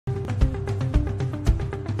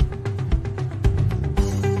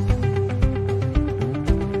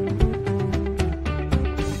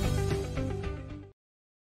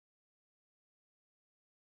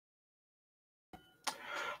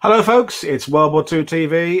Hello, folks. It's World War II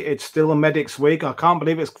TV. It's still a Medics week. I can't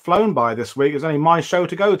believe it's flown by this week. It's only my show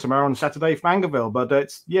to go tomorrow on Saturday for Mangerville, but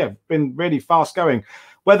it's been really fast going.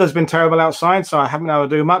 Weather's been terrible outside, so I haven't been able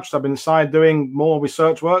to do much. So I've been inside doing more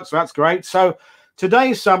research work, so that's great. So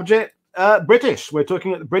today's subject, British. We're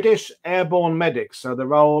talking at the British Airborne Medics, so the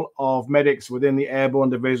role of medics within the Airborne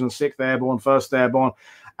Division, 6th Airborne, 1st Airborne.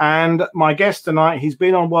 And my guest tonight, he's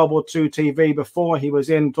been on World War II TV before. He was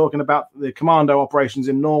in talking about the commando operations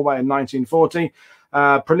in Norway in 1940.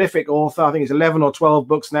 Prolific author. I think it's 11 or 12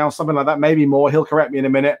 books now, something like that, maybe more. He'll correct me in a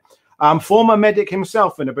minute. Former medic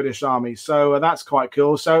himself in the British Army, so that's quite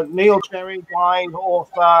cool. So Niall Cherry, guide,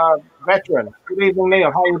 author, veteran. Good evening,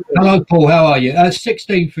 Niall. How are you doing? Hello, Paul. How are you?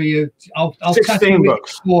 16 for you. I'll 16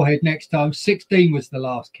 books. Forehead next time. 16 was the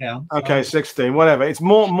last count. So. Okay, 16. Whatever. It's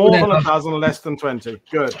more than a dozen, less than 20.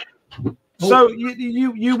 Good. So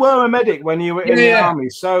you were a medic when you were in the army.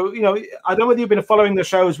 So I don't know whether you've been following the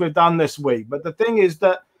shows we've done this week, but the thing is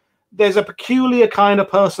that there's a peculiar kind of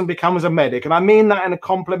person becomes a medic, and I mean that in a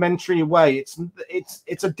complimentary way.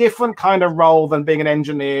 It's a different kind of role than being an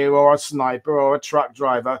engineer or a sniper or a truck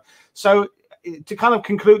driver. So to kind of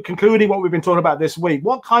concluding what we've been talking about this week,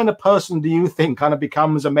 what kind of person do you think kind of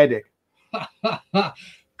becomes a medic?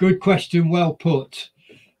 Good question, well put.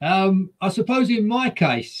 I suppose in my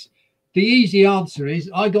case, the easy answer is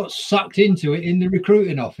I got sucked into it in the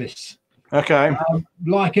recruiting office. Okay.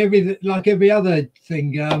 Like every other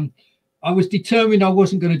thing, I was determined I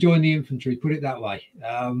wasn't going to join the infantry, put it that way.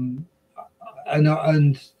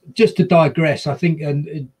 And just to digress, I think,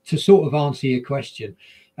 and to sort of answer your question,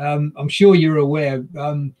 I'm sure you're aware,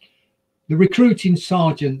 the recruiting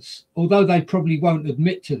sergeants, although they probably won't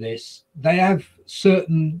admit to this, they have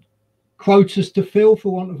certain quotas to fill,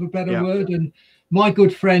 for want of a better word. And my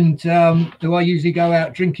good friend, who I usually go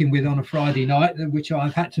out drinking with on a Friday night, which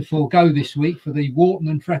I've had to forego this week for the Wharton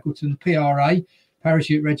and Freckleton PRA,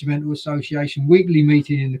 Parachute Regimental Association, weekly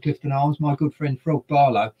meeting in the Clifton Arms, my good friend Frog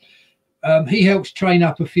Barlow, he helps train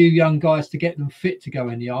up a few young guys to get them fit to go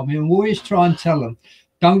in the army. And we always try and tell them,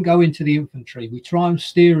 don't go into the infantry. We try and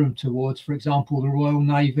steer them towards, for example, the Royal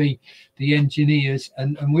Navy, the engineers.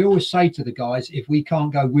 And we always say to the guys, if we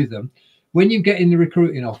can't go with them, when you get in the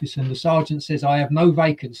recruiting office and the sergeant says, I have no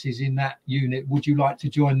vacancies in that unit, would you like to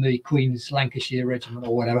join the Queen's Lancashire Regiment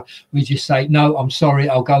or whatever? We just say, no, I'm sorry,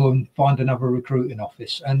 I'll go and find another recruiting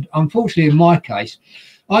office. And unfortunately, in my case,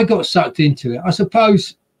 I got sucked into it. I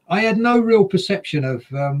suppose I had no real perception of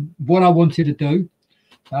what I wanted to do,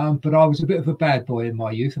 but I was a bit of a bad boy in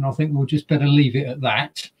my youth, and I think we'll just better leave it at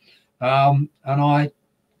that. And I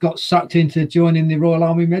got sucked into joining the Royal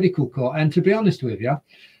Army Medical Corps. And to be honest with you,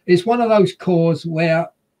 it's one of those corps where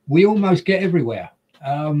we almost get everywhere.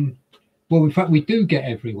 Well, in fact, we do get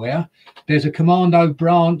everywhere. There's a commando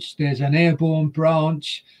branch. There's an airborne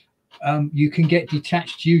branch. You can get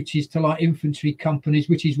detached duties to like infantry companies,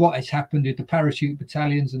 which is what has happened with the parachute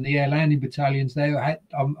battalions and the air landing battalions.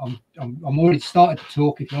 I'm already started to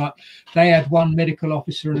talk, if you like. They had one medical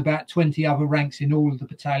officer and about 20 other ranks in all of the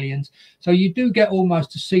battalions. So you do get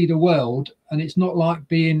almost to see the world, and it's not like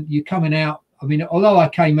you're coming out. I mean, although I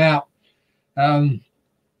came out,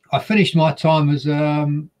 I finished my time as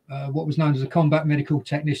what was known as a combat medical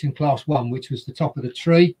technician class 1, which was the top of the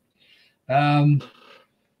tree. And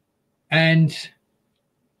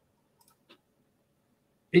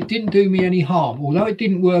it didn't do me any harm. Although it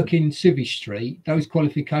didn't work in Civvy Street, those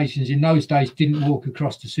qualifications in those days didn't walk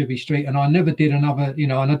across to Civvy Street. And I never did another,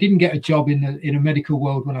 and I didn't get a job in a medical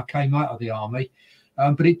world when I came out of the army.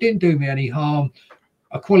 But it didn't do me any harm.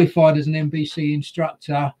 I qualified as an MBC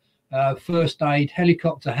instructor, first aid,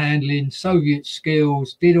 helicopter handling, Soviet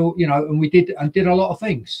skills, did all, and we did a lot of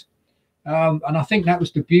things. And I think that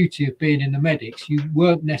was the beauty of being in the medics. You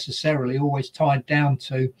weren't necessarily always tied down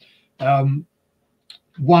to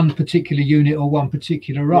one particular unit or one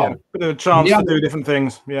particular role. Yeah, bit of a chance to do different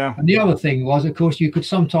things. Yeah. And the other thing was, of course, you could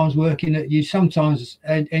sometimes sometimes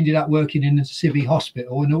ended up working in a civvy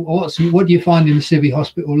hospital. And what do you find in the civvy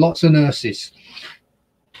hospital? Lots of nurses.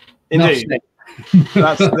 Indeed.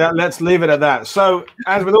 Let's leave it at that. So,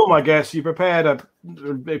 as with all my guests, you prepared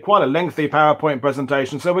quite a lengthy PowerPoint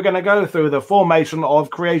presentation. So we're going to go through the formation of,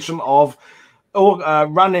 creation of,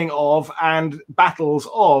 running of, and battles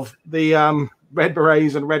of the Red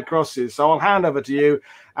Berets and Red Crosses. So I'll hand over to you.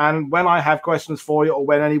 And when I have questions for you, or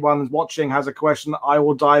when anyone watching has a question, I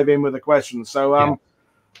will dive in with a question. So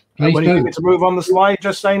when you need to move on the slide,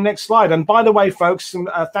 just say next slide. And by the way, folks,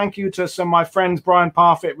 thank you to some of my friends, Brian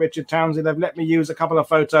Parfitt, Richard Townsley. They've let me use a couple of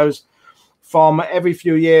photos from every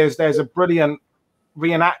few years. There's a brilliant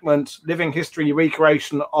reenactment, living history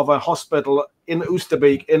recreation of a hospital in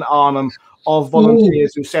Oosterbeek in Arnhem of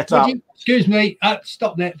volunteers who set up. Excuse me,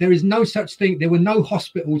 stop there. There is no such thing. There were no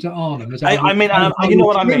hospitals at Arnhem. I mean, you know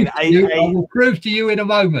what I mean. I will prove to you in a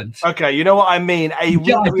moment. Okay, you know what I mean. A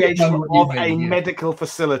recreation of a medical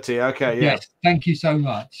facility. Okay, yeah. Yes, thank you so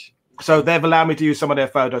much. So they've allowed me to use some of their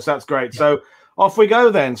photos. That's great. Yeah. So off we go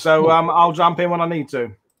then. So I'll jump in when I need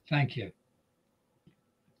to. Thank you.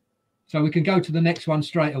 So we can go to the next one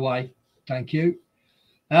straight away. Thank you.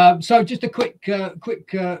 So just a quick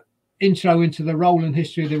intro into the role and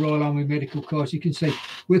history of the Royal Army Medical Corps. As you can see,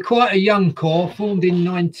 we're quite a young corps, formed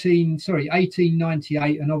in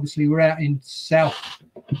 1898, and obviously we're out in South.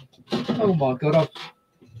 Oh my God,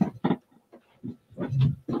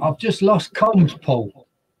 I've just lost comms, Paul.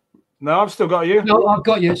 No, I've still got you. No, I've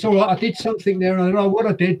got you. It's all right. I did something there, and I don't know what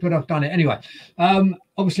I did, but I've done it anyway.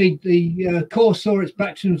 Obviously, the Corps saw its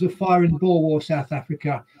baptisms of fire in the Boer War, South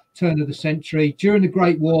Africa, turn of the century. During the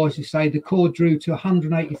Great War, as you say, the Corps drew to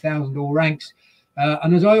 180,000 all ranks.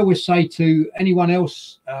 And as I always say to anyone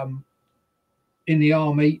else in the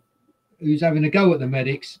Army who's having a go at the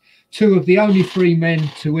medics, 2 of the only 3 men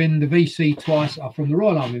to win the VC twice are from the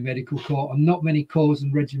Royal Army Medical Corps, and not many corps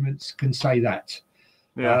and regiments can say that.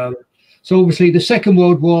 Yeah. So obviously the Second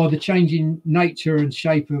World War, the changing nature and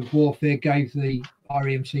shape of warfare gave the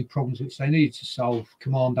REMC problems which they needed to solve,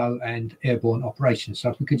 commando and airborne operations.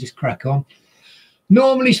 So if we could just crack on.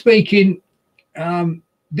 Normally speaking,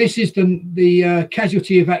 this is the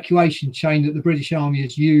casualty evacuation chain that the British Army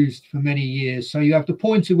has used for many years. So you have the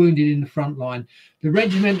pointer wounded in the front line. The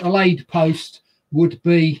regimental aid post would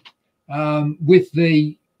be with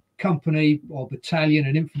the company or battalion,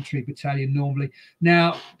 an infantry battalion normally.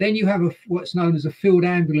 Now, then you have what's known as a field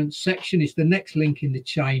ambulance section. It's the next link in the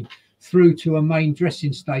chain through to a main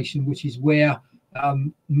dressing station, which is where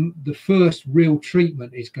the first real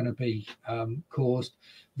treatment is going to be caused.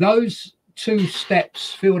 Those 2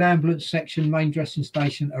 steps, field ambulance section, main dressing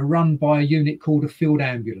station, are run by a unit called a field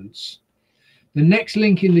ambulance. The next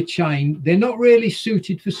link in the chain, they're not really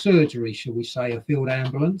suited for surgery, shall we say, a field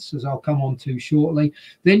ambulance, as I'll come on to shortly.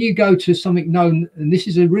 Then you go to something known, and this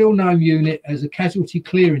is a real known unit, as a casualty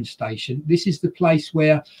clearing station. This is the place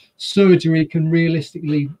where surgery can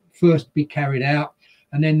realistically first be carried out.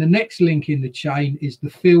 And then the next link in the chain is the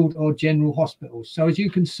field or general hospitals. So as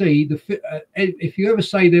you can see, if you ever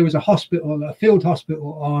say there was a hospital, a field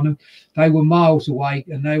hospital at Arnhem, they were miles away,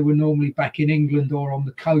 and they were normally back in England or on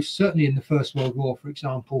the coast, certainly in the First World War, for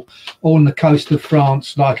example, or on the coast of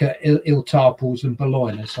France, like at Ile-Tarpels and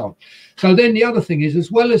Boulogne and so on. So then the other thing is,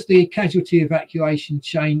 as well as the casualty evacuation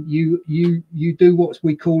chain, you do what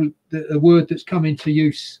we call the word that's come into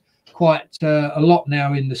use quite a lot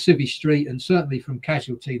now in the Civvy Street, and certainly from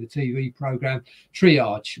Casualty, the TV program,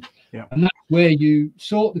 triage. Yeah. And that's where you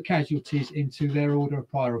sort the casualties into their order of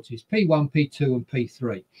priorities, P1, P2 and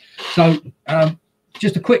P3. So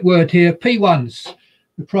just a quick word here. P1s,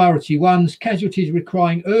 the priority ones, casualties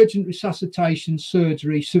requiring urgent resuscitation,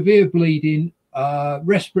 surgery, severe bleeding,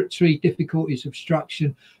 respiratory difficulties,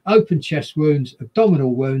 obstruction, open chest wounds,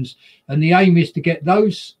 abdominal wounds, and the aim is to get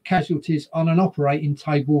those casualties on an operating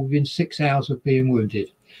table within 6 hours of being wounded.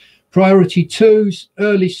 Priority 2s,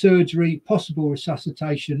 early surgery, possible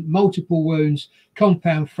resuscitation, multiple wounds,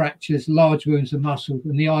 compound fractures, large wounds of muscle,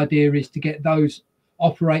 and the idea is to get those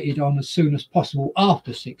operated on as soon as possible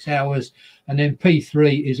after 6 hours. And then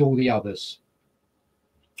P3 is all the others.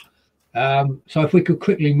 So if we could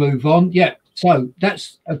quickly move on. Yeah, so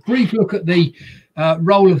that's a brief look at the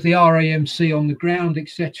role of the RAMC on the ground,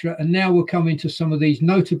 etc. And now we'll come into some of these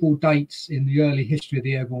notable dates in the early history of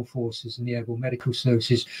the Airborne Forces and the Airborne Medical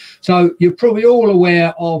Services. So you're probably all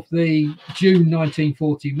aware of the June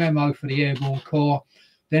 1940 memo for the Airborne Corps.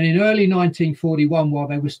 Then in early 1941, while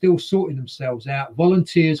they were still sorting themselves out,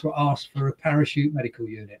 volunteers were asked for a parachute medical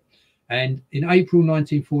unit. And in April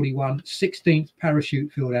 1941, 16th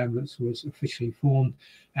Parachute Field Ambulance was officially formed.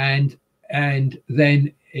 And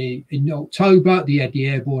then in October, they had the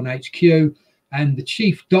Airborne HQ, and the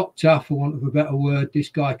chief doctor, for want of a better word, this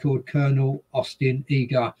guy called Colonel Austin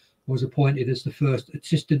Eager, was appointed as the first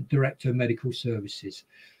Assistant Director of Medical Services.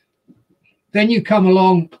 Then you come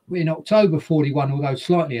along in October 41, although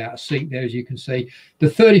slightly out of sync there, as you can see, the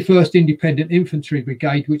 31st Independent Infantry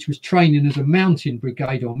Brigade, which was training as a mountain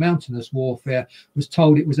brigade or mountainous warfare, was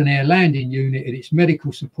told it was an air landing unit, and its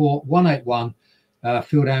medical support 181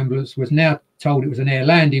 field ambulance was now told it was an air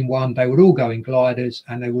landing one. They would all go in gliders,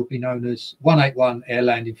 and they would be known as 181 Air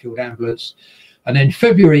Landing Field Ambulance. And then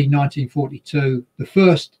February 1942, the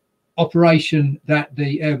first operation that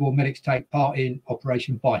the airborne medics take part in,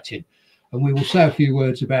 Operation Biting. And we will say a few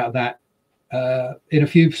words about that in a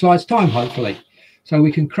few slides' time, hopefully. So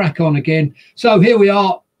we can crack on again. So here we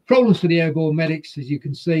are. Problems for the airborne medics, as you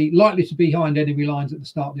can see, likely to be behind enemy lines at the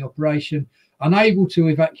start of the operation, unable to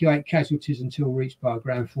evacuate casualties until reached by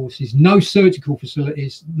ground forces, no surgical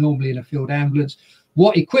facilities normally in a field ambulance.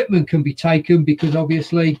 What equipment can be taken, because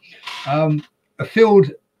obviously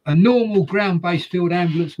a normal ground-based field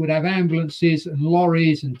ambulance would have ambulances and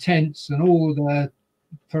lorries and tents and all the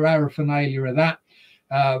paraphernalia of that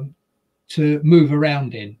to move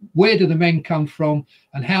around in. Where do the men come from,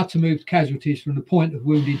 and how to move casualties from the point of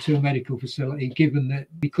wounding to a medical facility, given that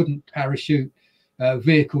we couldn't parachute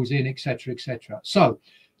vehicles in, etc., etc. So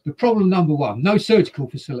the problem number one, no surgical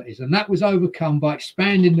facilities, and that was overcome by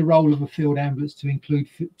expanding the role of a field ambulance to include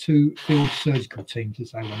 2 field surgical teams,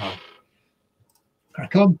 as they were known.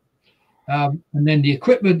 Crack on. And then the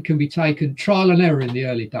equipment can be taken trial and error in the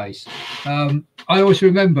early days. I always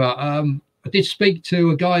remember I did speak to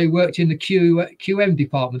a guy who worked in the QM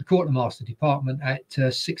department, the quartermaster department at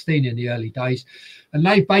 16 in the early days. And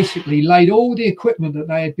they basically laid all the equipment that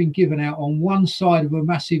they had been given out on one side of a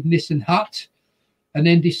massive Nissan hut, and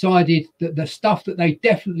then decided that the stuff that they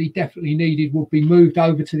definitely needed would be moved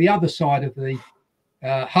over to the other side of the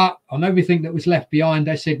hut. On everything that was left behind,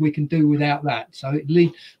 they said we can do without that. So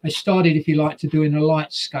they started, if you like, to do in a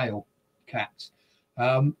light scale, cats.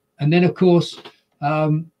 And then, of course,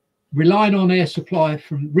 relying on air supply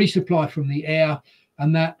resupply from the air,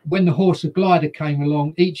 and that when the Horsa glider came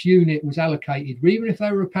along, each unit was allocated, even if they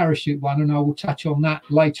were a parachute one, and I will touch on that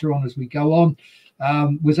later on as we go on,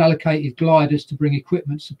 was allocated gliders to bring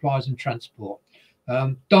equipment, supplies and transport.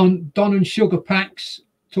 Don and sugar packs,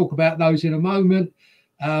 talk about those in a moment.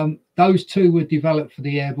 Those 2 were developed for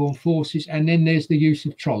the airborne forces, and then there's the use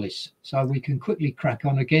of trolleys. So we can quickly crack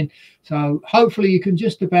on again. So hopefully you can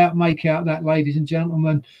just about make out that, ladies and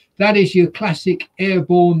gentlemen, that is your classic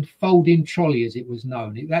airborne folding trolley, as it was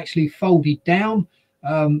known. It actually folded down,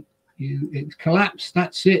 it collapsed,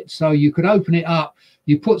 that's it. So you could open it up,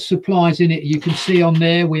 you put supplies in it. You can see on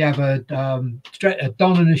there we have a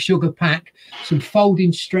Don and a sugar pack, some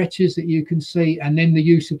folding stretchers that you can see, and then the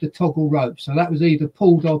use of the toggle rope. So that was either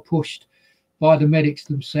pulled or pushed by the medics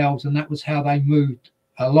themselves, and that was how they moved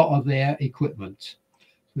a lot of their equipment.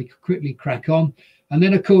 We could quickly crack on. And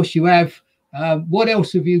then, of course, you have what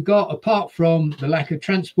else have you got apart from the lack of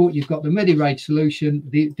transport? You've got the Mediraid solution,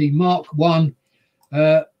 the Mark 1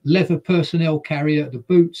 leather personnel carrier, the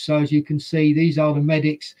boots. So as you can see, these are the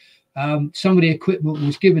medics. Some of the equipment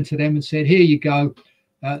was given to them and said, here you go,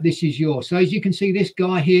 this is yours. So as you can see, this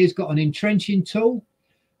guy here has got an entrenching tool.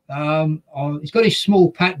 He's got his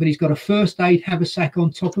small pack, but he's got a first aid haversack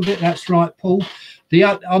on top of it. That's right, Paul.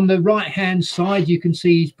 On the right hand side, you can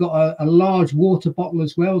see he's got a large water bottle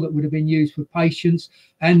as well that would have been used for patients,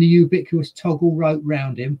 and the ubiquitous toggle rope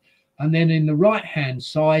round him. And then in the right hand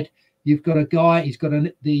side, you've got a guy, he's got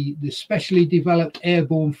the specially developed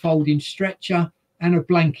airborne folding stretcher and a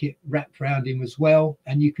blanket wrapped around him as well.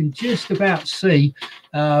 And you can just about see,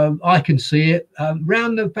 I can see it,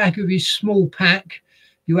 round the back of his small pack,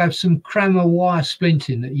 you have some crammer wire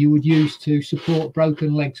splinting that you would use to support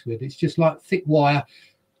broken legs with. It's just like thick wire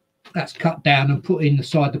that's cut down and put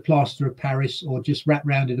inside the plaster of Paris, or just wrapped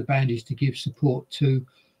around in a bandage to give support to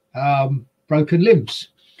broken limbs.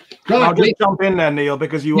 Right, I'll just jump in there, Neil,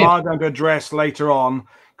 because you are going to address later on,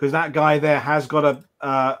 because that guy there has got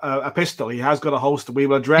a pistol. He has got a holster. We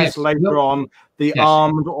will address later on the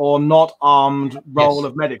armed or not armed role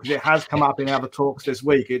of medics. It has come up in other talks this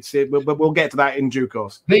week. We'll get to that in due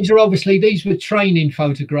course. These were training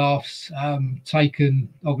photographs taken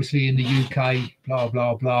obviously in the UK, blah,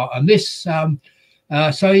 blah, blah. And this, so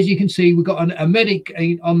as you can see, we've got a medic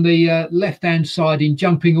on the left-hand side in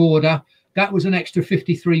jumping order. That was an extra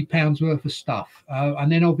 £53 worth of stuff.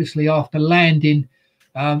 And then obviously after landing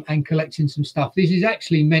and collecting some stuff, this is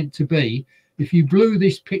actually meant to be, if you blew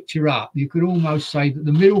this picture up, you could almost say that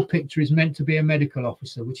the middle picture is meant to be a medical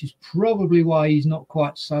officer, which is probably why he's not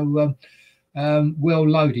quite so well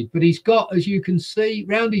loaded. But he's got, as you can see,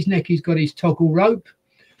 round his neck, he's got his toggle rope.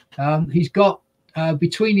 He's got,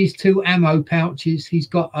 between his 2 ammo pouches, he's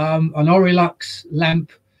got an Orilux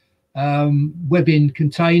lamp webbing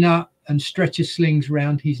container and stretcher slings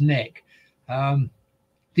around his neck.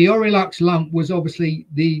 The Orilux lump was obviously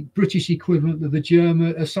the British equivalent of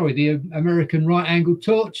the American right-angled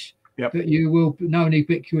torch that you will know and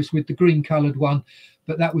ubiquitous with the green-coloured one,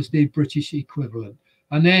 but that was the British equivalent.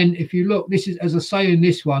 And then if you look, this is, as I say in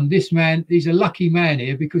this one, this man, he's a lucky man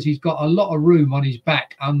here because he's got a lot of room on his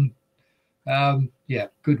back.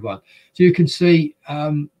 Good one. So you can see,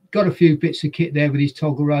 got a few bits of kit there with his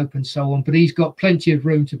toggle rope and so on, but he's got plenty of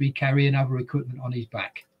room to be carrying other equipment on his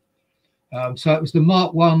back. So it was the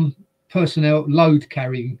Mark 1 personnel load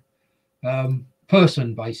carrying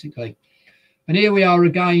person, basically. And here we are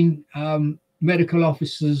again, medical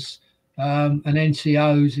officers and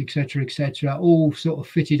NCOs, etc., all sort of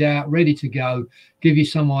fitted out, ready to go, give you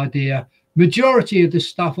some idea. Majority of the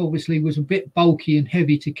stuff obviously was a bit bulky and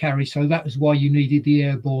heavy to carry, so that was why you needed the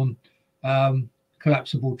airborne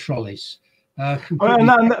collapsible trolleys.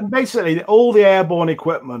 And basically all the airborne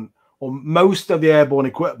equipment, or most of the airborne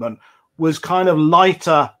equipment, was kind of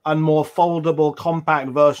lighter and more foldable, compact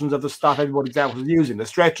versions of the stuff everybody else was using. The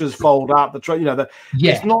stretchers fold up. It's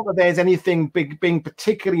not that there's anything big being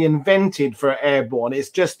particularly invented for airborne. It's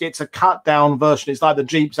just it's a cut down version. It's like the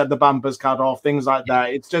Jeeps had the bumpers cut off, things like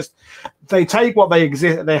that. It's just they take what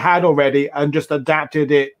they had already and just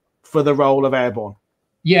adapted it for the role of airborne.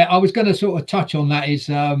 Yeah, I was going to sort of touch on that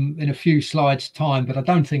in a few slides' time, but I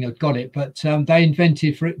don't think I've got it. But they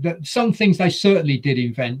invented for it. Some things they certainly did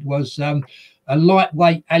invent was a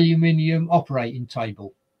lightweight aluminium operating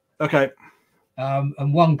table. Okay.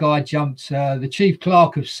 And one guy jumped, the chief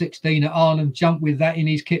clerk of 16 at Arnhem jumped with that in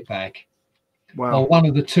his kit bag. Wow. Or one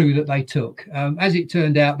of the two that they took. As it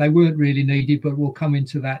turned out, they weren't really needed, but we'll come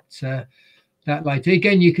into that later.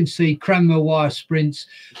 Again, you can see Cranmer wire sprints.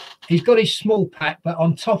 He's got his small pack, but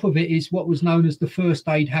on top of it is what was known as the first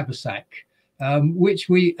aid haversack, which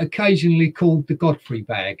we occasionally called the Godfrey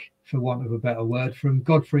bag, for want of a better word, from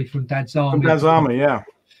Godfrey from Dad's Army. From Dad's Army, yeah.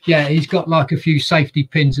 Yeah, he's got like a few safety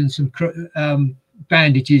pins and some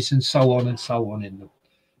bandages and so on in them.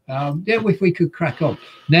 Yeah, if we could crack on.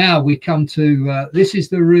 Now we come to, this is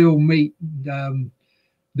the real meat,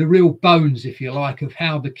 the real bones, if you like, of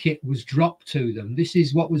how the kit was dropped to them. This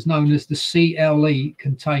is what was known as the CLE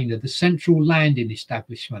container, the Central Landing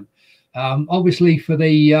Establishment. Obviously, for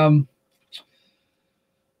the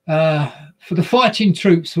fighting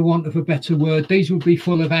troops, for want of a better word, these would be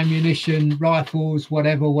full of ammunition, rifles,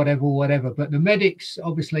 whatever. But the medics,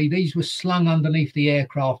 obviously, these were slung underneath the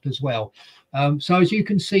aircraft as well. So as you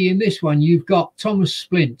can see in this one, you've got Thomas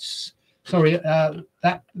Splints. Sorry,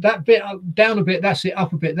 that bit down a bit, that's it,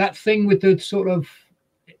 up a bit. That thing with the sort of,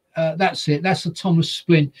 that's it. That's a Thomas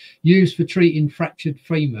Splint used for treating fractured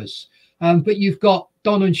femurs. But you've got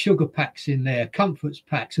Don and Sugar packs in there, comforts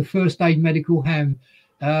packs, a first aid medical ham,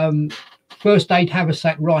 first aid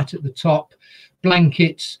haversack right at the top,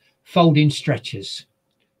 blankets, folding stretchers.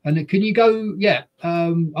 And can you go? Yeah,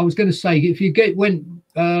 I was going to say, if you went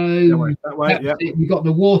that way, yeah. You got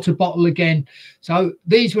the water bottle again. So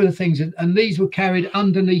these were the things, and these were carried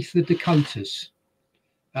underneath the Dakotas.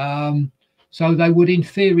 So they would, in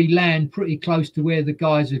theory, land pretty close to where the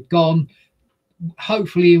guys had gone.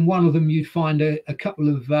 Hopefully, in one of them, you'd find a couple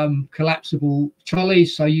of collapsible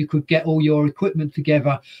trolleys, so you could get all your equipment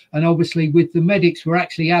together. And obviously, with the medics, were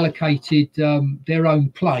actually allocated their own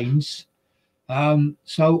planes.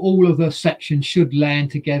 So all of the sections should land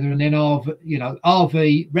together, and then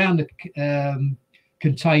RV round the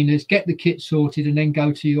containers, get the kit sorted, and then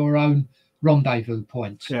go to your own rendezvous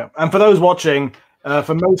points. Yeah, and for those watching,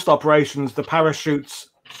 for most operations, the parachutes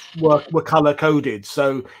were color coded,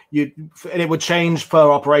 so it would change per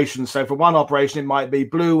operation. So for one operation, it might be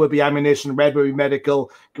blue would be ammunition, red would be medical,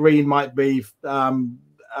 green might be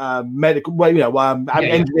medical,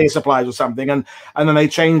 engineer supplies or something, and then they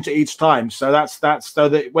change it each time. So that's so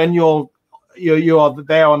that when you are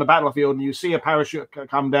there on the battlefield and you see a parachute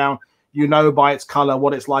come down, you know by its color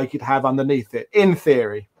what it's likely to have underneath it, in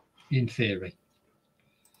theory.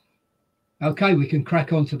 Okay, we can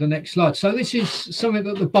crack on to the next slide. So this is something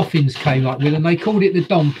that the Boffins came up with, and they called it the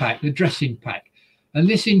Dom pack, the dressing pack. And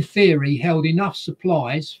this, in theory, held enough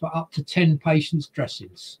supplies for up to 10 patients'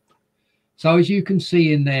 dressings. So as you can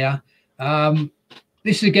see in there,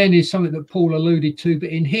 this again is something that Paul alluded to, but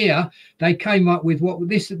in here they came up with what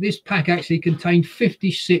this pack actually contained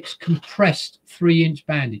 56 compressed 3-inch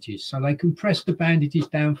bandages. So they compressed the bandages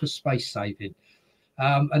down for space saving.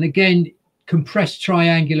 And again, compressed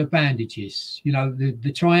triangular bandages,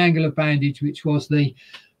 the triangular bandage, which was the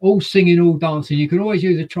all singing, all dancing. You can always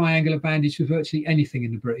use a triangular bandage for virtually anything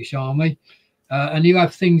in the British Army. And you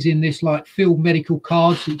have things in this like field medical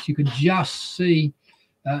cards, which you can just see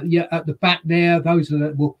at the back there. Those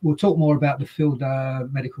are we'll talk more about the field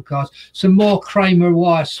medical cards. Some more Kramer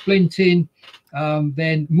wire splinting,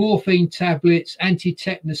 then morphine tablets,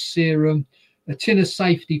 anti-tetanus serum, a tin of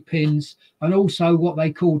safety pins, and also what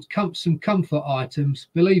they called some comfort items.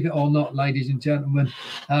 Believe it or not, ladies and gentlemen,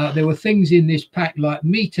 there were things in this pack like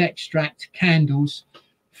meat extract, candles,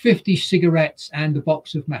 50 cigarettes, and a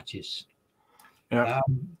box of matches. Yeah.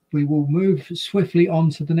 We will move swiftly on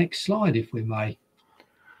to the next slide, if we may.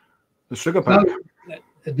 The sugar pack.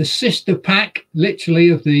 The sister pack, literally,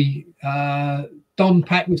 of the Don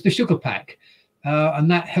pack was the sugar pack, and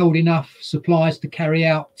that held enough supplies to carry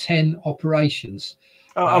out 10 operations.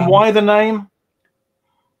 And why the name?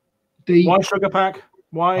 Why sugar pack?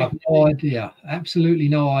 Why? I have no idea. Absolutely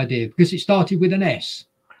no idea. Because it started with an S.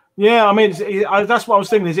 Yeah, I mean, that's what I was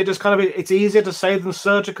thinking. Is it just kind of, it's easier to say than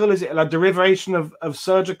surgical? Is it a derivation of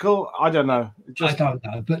surgical? I don't know. I don't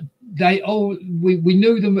know, but we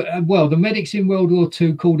knew them well. The medics in World War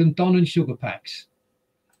II called them Don and sugar packs.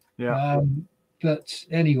 Yeah. But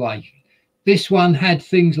anyway, this one had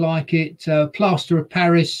things like it: plaster of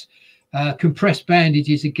Paris, compressed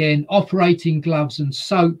bandages again, operating gloves and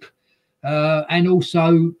soap. And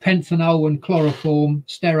also penthanol and chloroform,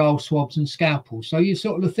 sterile swabs and scalpels. So you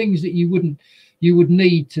sort of the things that you would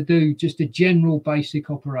need to do just a general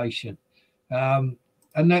basic operation. And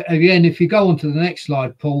that, again, if you go on to the next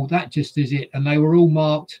slide, Paul, that just is it. And they were all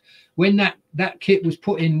marked when that kit was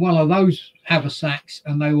put in one of those haversacks,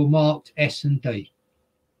 and they were marked S and D.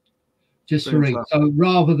 Just for each. So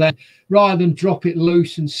rather than drop it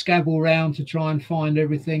loose and scabble around to try and find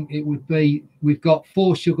everything, it would be, we've got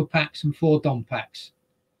 4 sugar packs and 4 Don packs.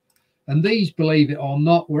 And these, believe it or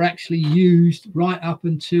not, were actually used right up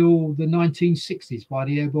until the 1960s by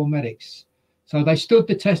the airborne medics. So they stood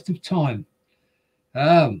the test of time.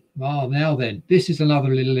 Well, now then, this is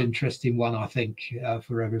another little interesting one, I think,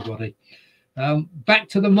 for everybody. Back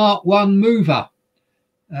to the Mark I mover.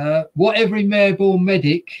 What every airborne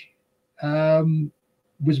medic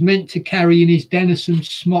was meant to carry in his Denison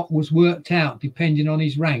smock was worked out depending on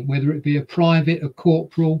his rank, whether it be a private, a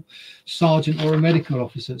corporal, sergeant, or a medical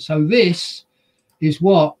officer. So this is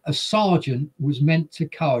what a sergeant was meant to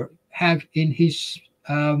have in his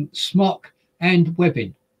smock and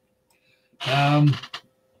webbing.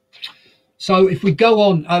 So if we go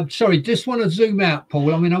on, sorry, just want to zoom out,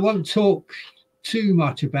 Paul. I mean, I won't talk too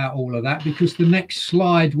much about all of that because the next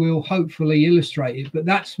slide will hopefully illustrate it, but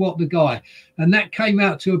that's what the guy, and that came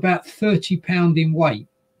out to about 30 pounds in weight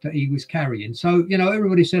that he was carrying. So, you know,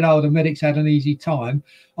 everybody said, oh, the medics had an easy time.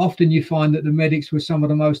 Often you find that the medics were some of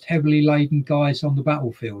the most heavily laden guys on the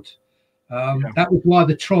battlefield. That was why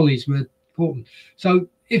the trolleys were important. So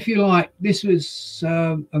if you like, this was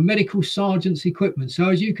a medical sergeant's equipment. So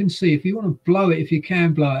as you can see, if you want to blow it, if you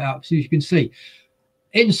can blow it up, so you can see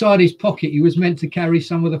inside his pocket, he was meant to carry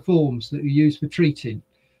some of the forms that were used for treating,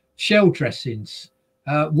 shell dressings,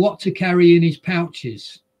 what to carry in his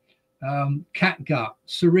pouches, catgut,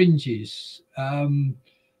 syringes.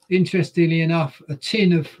 Interestingly enough, a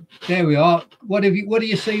tin of, there we are. What do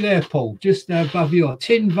you see there, Paul? Just above your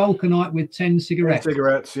tin vulcanite with 10 cigarettes. 10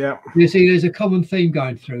 cigarettes, yeah. You see, there's a common theme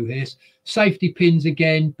going through here. Safety pins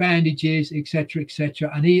again, bandages, etc.,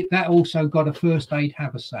 etc. And that also got a first aid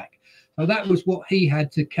haversack. So that was what he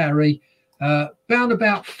had to carry, round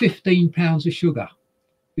about 15 pounds of sugar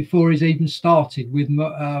before he's even started with,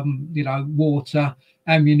 you know, water,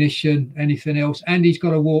 ammunition, anything else. And he's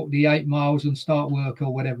got to walk the 8 miles and start work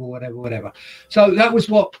or whatever. So that was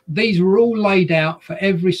what, these were all laid out for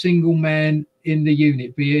every single man in the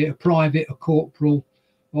unit, be it a private, a corporal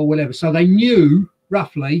or whatever. So they knew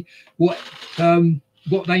roughly what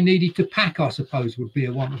they needed to pack, I suppose, would be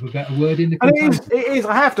a want of a better word in the container. It is.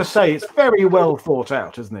 I have to say, it's very well thought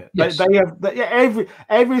out, isn't it? Yes. They have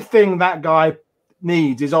everything that guy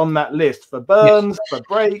needs is on that list for burns, yes, for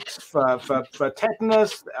breaks, for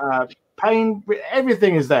tetanus, pain.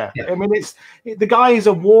 Everything is there. Yeah. I mean, the guy is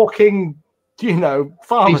a walking, you know,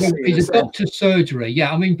 pharmacy. He's a doctor's surgery.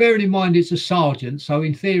 Yeah, I mean, bearing in mind it's a sergeant, so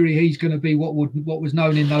in theory he's going to be what was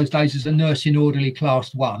known in those days as a nursing orderly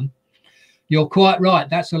class 1. You're quite right.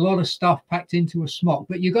 That's a lot of stuff packed into a smock.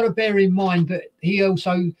 But you've got to bear in mind that he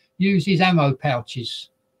also uses ammo pouches.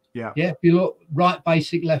 Yeah. Yeah. If you look, right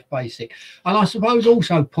basic, left basic. And I suppose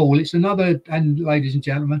also, Paul, it's another, and ladies and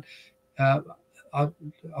gentlemen, I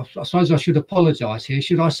suppose I should apologise here.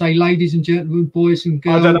 Should I say ladies and gentlemen, boys and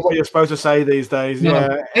girls? I don't know what you're supposed to say these days. No,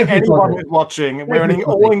 yeah. Anyone who's watching, we're an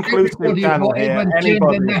all-inclusive channel here.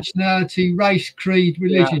 Gender, nationality, race, creed,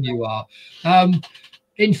 religion, you are.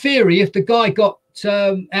 In theory, if the guy got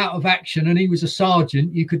out of action and he was a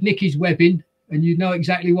sergeant, you could nick his webbing and you'd know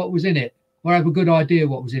exactly what was in it, or have a good idea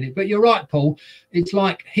what was in it. But you're right, Paul. It's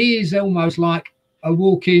like he is almost like a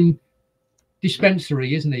walking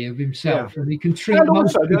dispensary, isn't he, of himself? Yeah. And he can treat. And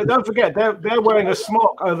also, don't forget, they're wearing a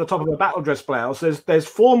smock over the top of a battle dress blouse. There's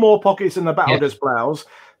 4 more pockets in the battle dress blouse.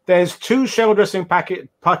 There's 2 shell dressing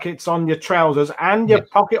pockets on your trousers, and your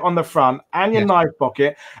pocket on the front, and your knife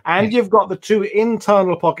pocket, and you've got the 2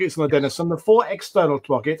 internal pockets on the Denison, the 4 external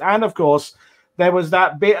pockets, and of course there was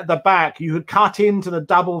that bit at the back. You could cut into the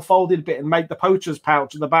double folded bit and make the poacher's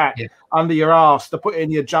pouch at the back under your arse to put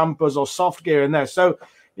in your jumpers or soft gear in there. So,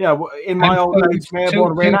 you know, in my old days,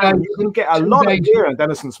 Airborne reenactment, you couldn't get a lot of gear in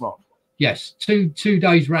Denison Smock. Yes, two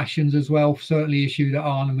days rations as well, certainly issued at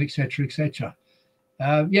Arnhem, etc., etc.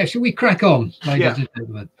 Yeah, shall we crack on, ladies and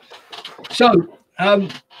gentlemen? So,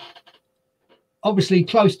 obviously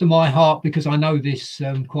close to my heart because I know this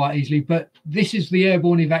quite easily, but this is the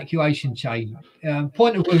airborne evacuation chain.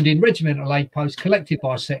 Point of wounding, regimental aid post, collected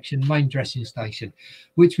by section, main dressing station,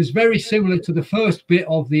 which was very similar to the first bit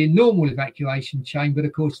of the normal evacuation chain, but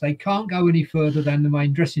of course they can't go any further than the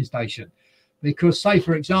main dressing station. Because, say,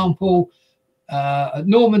 for example, at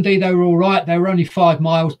Normandy, they were all right. They were only 5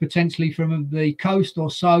 miles potentially from the coast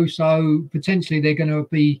or so. So potentially they're going to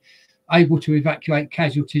be able to evacuate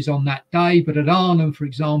casualties on that day. But at Arnhem, for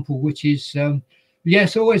example, which is,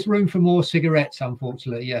 yes, always room for more cigarettes,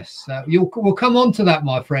 unfortunately. Yes, we'll come on to that,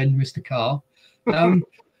 my friend, Mr. Carr.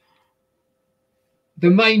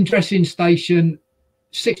 The main dressing station,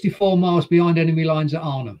 64 miles behind enemy lines at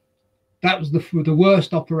Arnhem. That was the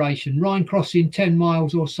worst operation. Rhine crossing 10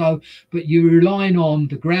 miles or so, but you're relying on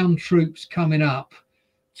the ground troops coming up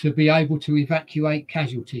to be able to evacuate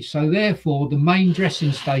casualties. So therefore, the main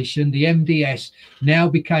dressing station, the MDS, now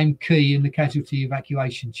became key in the casualty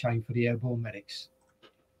evacuation chain for the airborne medics.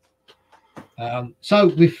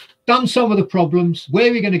 So we've done some of the problems,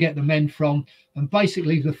 where we're going to get the men from, and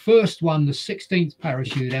basically the first one, the 16th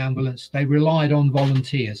Parachute Ambulance, they relied on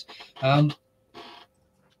volunteers.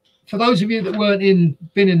 For those of you that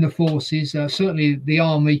been in the forces, certainly the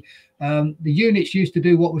Army, the units used to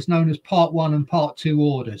do what was known as Part 1 and Part 2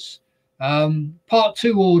 orders. Part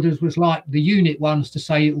 2 orders was like the unit ones to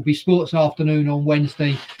say it will be sports afternoon on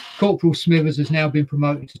Wednesday. Corporal Smithers has now been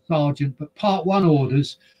promoted to sergeant, but Part 1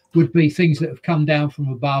 orders would be things that have come down from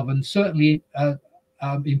above, and certainly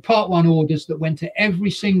in Part 1 orders that went to every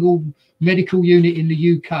single medical unit in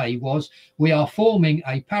the UK was, we are forming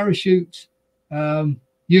a parachute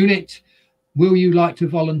unit, will you like to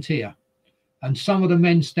volunteer? And some of the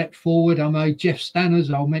men stepped forward. I know Jeff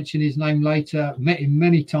Stanners, I'll mention his name later, met him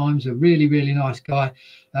many times, a really, really nice guy.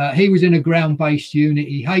 He was in a ground-based unit.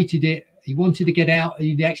 He hated it. He wanted to get out.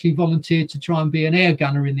 He actually volunteered to try and be an air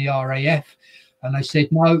gunner in the RAF. And they said,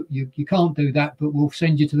 no, you can't do that, but we'll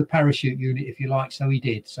send you to the parachute unit if you like. So he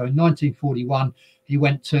did. So in 1941, he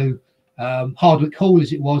went to Hardwick Hall,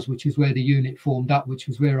 as it was, which is where the unit formed up, which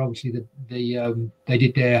was where obviously they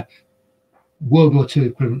did their World War II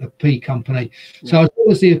equivalent of P Company. So as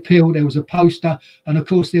well as the appeal, there was a poster, and of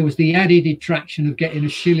course there was the added attraction of getting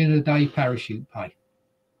 £1 a day parachute pay.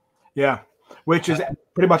 Yeah, which is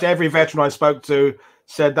pretty much every veteran I spoke to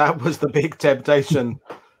said that was the big temptation.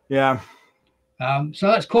 Yeah. So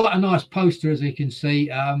that's quite a nice poster, as you can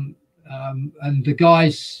see, and the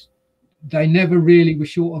guys, they never really were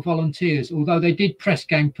short of volunteers, although they did press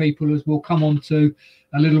gang people, as we'll come on to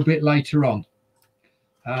a little bit later on.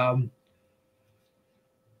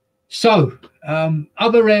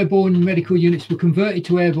 Other airborne medical units were converted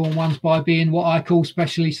to airborne ones by being what I call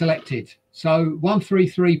specially selected. So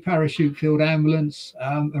 133 Parachute Field Ambulance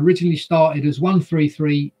originally started as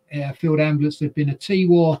 133 Field Ambulance. There'd been a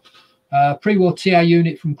pre-war TA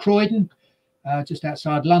unit from Croydon, just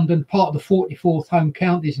outside London, part of the 44th Home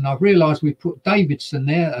Counties, and I've realised we put Davidson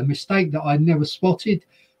there, a mistake that I never spotted.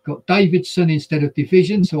 Got Davidson instead of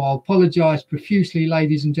division, so I'll apologise profusely,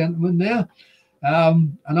 ladies and gentlemen, there.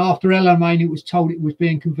 And after El Alamein, it was told it was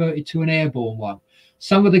being converted to an airborne one.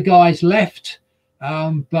 Some of the guys left,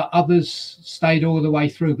 but others stayed all the way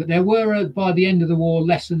through. But there were, by the end of the war,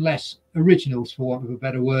 less and less originals, for want of a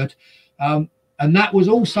better word. And that was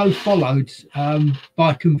also followed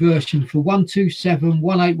by conversion for 127,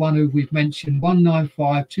 181, who we've mentioned,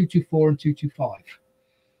 195, 224 and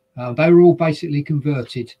 225. They were all basically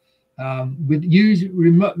converted,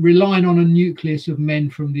 relying on a nucleus of men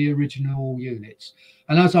from the original units.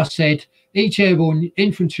 And as I said, each airborne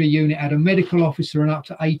infantry unit had a medical officer and up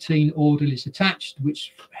to 18 orderlies attached,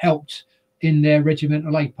 which helped in their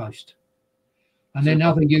regimental aid post. And then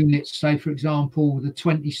other units, say, for example, the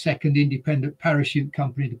 22nd Independent Parachute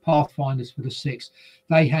Company, the Pathfinders for the 6th,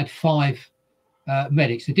 they had 5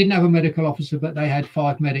 medics. They didn't have a medical officer, but they had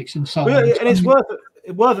 5 medics and so on. And it's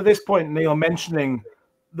worth at this point, Neil, mentioning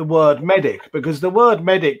the word medic, because the word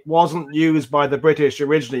medic wasn't used by the British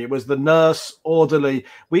originally. It was the nurse, orderly.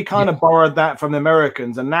 We kind of borrowed that from the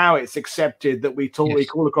Americans, and now it's accepted that we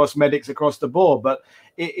call across medics across the board. But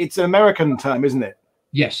it's an American term, isn't it?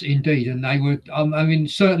 Yes, indeed. And they were, I mean,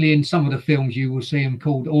 certainly in some of the films, you will see them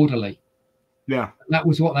called orderly. Yeah. That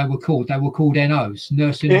was what they were called. They were called NOs,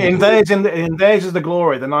 nursing. In theirs is the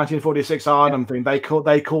glory, the 1946 Arnhem thing. They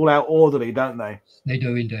call out orderly, don't they? They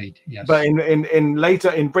do indeed. Yes. But in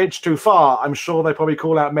later in Bridge Too Far, I'm sure they probably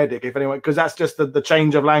call out medic, if anyone, because that's just the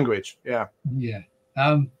change of language. Yeah. Yeah.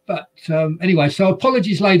 Anyway, so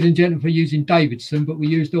apologies, ladies and gentlemen, for using Davidson, but we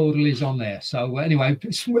used orderlies on there. So anyway,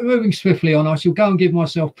 moving swiftly on, I shall go and give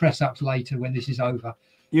myself press ups later when this is over.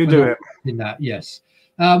 You do it. In that, yes.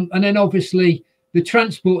 And then obviously the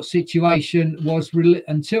transport situation was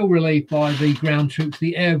until relieved by the ground troops.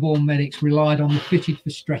 The airborne medics relied on the fitted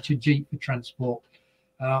for stretcher jeep for transport,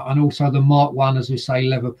 and also the Mark 1, as we say,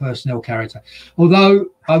 leather personnel carrier. Although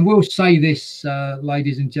I will say this,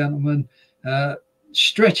 ladies and gentlemen,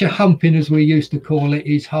 stretcher humping, as we used to call it,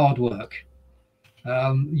 is hard work.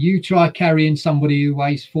 You try carrying somebody who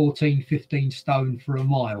weighs 14, 15 stone for a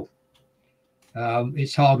mile.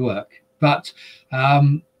 It's hard work. But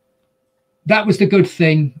that was the good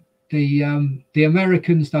thing. The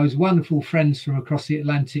Americans, those wonderful friends from across the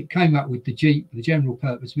Atlantic, came up with the Jeep, the general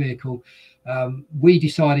purpose vehicle. We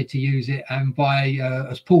decided to use it, and by,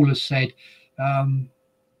 as Paul has said,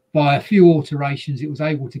 by a few alterations, it was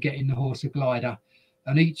able to get in the Horsa glider,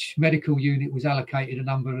 and each medical unit was allocated a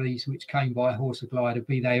number of these which came by a Horsa glider,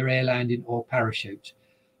 be they air landing or parachute.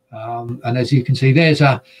 And as you can see, there's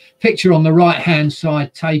a picture on the right hand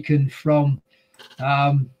side taken from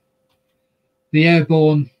the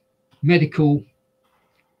airborne medical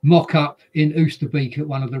mock-up in Oosterbeek at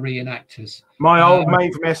one of the reenactors. My old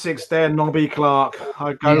mate from Essex there, Nobby Clark.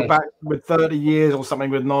 I go back with 30 years or something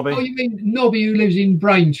with Nobby. Oh, you mean Nobby, who lives in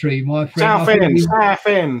Braintree, my friend?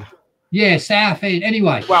 Southend. Yeah, Southend.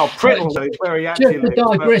 Anyway. Well, Prittle is where he actually lives.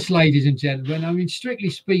 Just to digress, ladies and gentlemen, I mean, strictly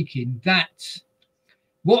speaking,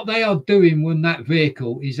 what they are doing when that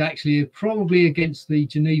vehicle is actually probably against the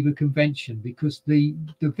Geneva Convention, because the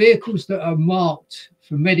vehicles that are marked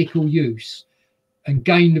for medical use and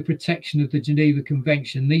gain the protection of the Geneva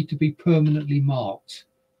Convention need to be permanently marked,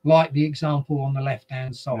 like the example on the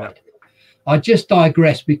left-hand side. Yeah. I just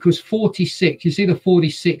digress because 46, you see the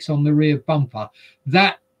 46 on the rear bumper,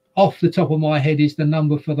 that off the top of my head is the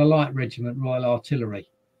number for the Light Regiment Royal Artillery.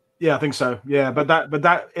 Yeah, I think so. Yeah, but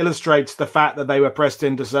that illustrates the fact that they were pressed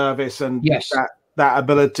into service, and yes, that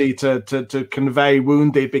ability to convey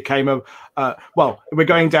wounded became well, we're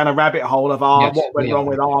going down a rabbit hole of what went wrong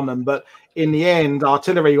with Arnhem, but in the end,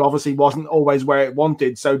 artillery obviously wasn't always where it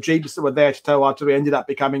wanted. So jeeps that were there to tow artillery ended up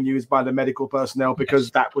becoming used by the medical personnel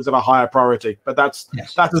because that was of a higher priority. But that's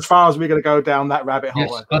as far as we're going to go down that rabbit hole.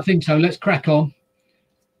 Yes, I think so. Let's crack on.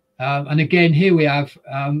 And again, here we have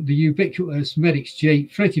the ubiquitous Medics Jeep,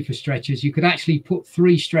 fitted for stretchers. You could actually put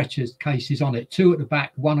 3 stretchers cases on it, 2 at the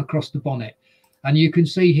back, 1 across the bonnet. And you can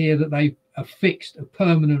see here that they affixed a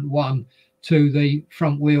permanent one to the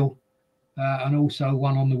front wheel and also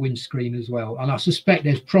one on the windscreen as well. And I suspect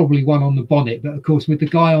there's probably one on the bonnet, but of course, with the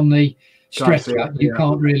guy on the stretcher, you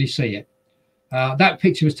can't really see it. That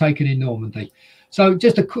picture was taken in Normandy. So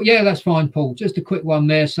just that's fine, Paul. Just a quick one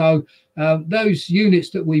there. So those units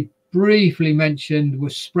that we briefly mentioned were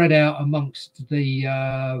spread out amongst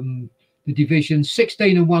the divisions: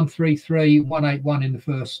 16 and 133, 181 in the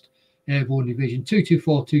 1st Airborne Division,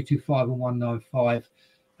 224, 225 and 195.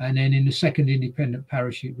 And then in the 2nd Independent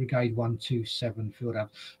Parachute Brigade, 127 field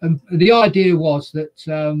ambulance. And the idea was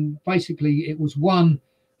that basically it was one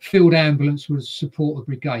field ambulance was support the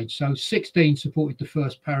brigade. So 16 supported the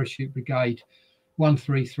 1st Parachute Brigade,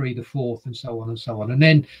 133 the 4th, and so on and so on. And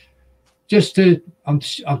then just to, I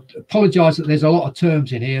apologise that there's a lot of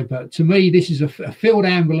terms in here, but to me, this is a field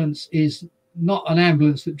ambulance is not an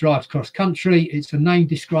ambulance that drives cross country. It's a name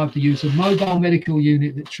described to use a mobile medical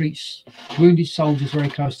unit that treats wounded soldiers very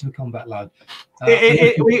close to the combat line.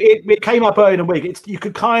 It came up earlier in the week. You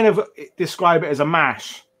could kind of describe it as a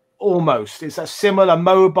MASH almost. It's a similar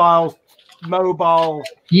mobile.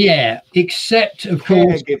 Yeah, except of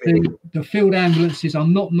course the field ambulances are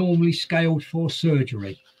not normally scaled for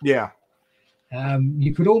surgery. Yeah.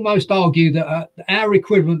 You could almost argue that our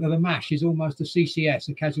equivalent of the MASH is almost a CCS,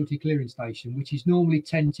 a casualty clearing station, which is normally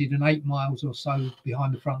tented and 8 miles or so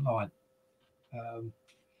behind the front line.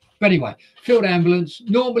 But anyway, field ambulance,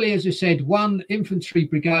 normally, as I said, 1 infantry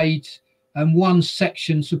brigade and 1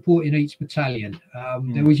 section supporting each battalion.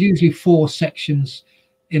 There was usually 4 sections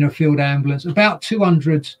in a field ambulance, about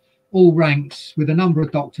 200 all ranks, with a number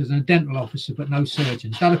of doctors and a dental officer, but no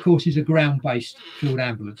surgeons. That, of course, is a ground-based field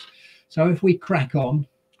ambulance. So if we crack on.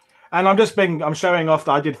 And I'm showing off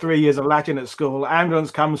that I did 3 years of Latin at school. Ambulance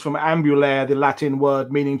comes from ambulare, the Latin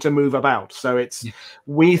word meaning to move about. So it's,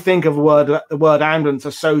 we think of the word ambulance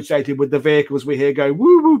associated with the vehicles we hear go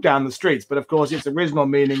woo woo down the streets. But of course, its original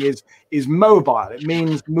meaning is mobile. It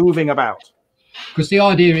means moving about. Because the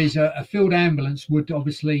idea is a field ambulance would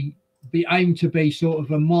obviously be aimed to be sort of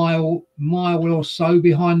a mile or so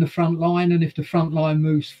behind the front line, and if the front line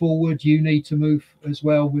moves forward, you need to move as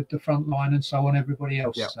well with the front line, and so on. Everybody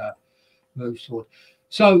else moves forward.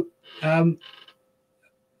 So a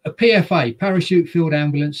PFA, parachute field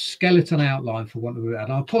ambulance skeleton outline, for want of a word.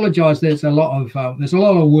 I apologise. There's a lot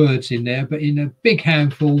of words in there, but in a big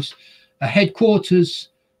handfuls, a headquarters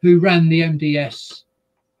who ran the MDS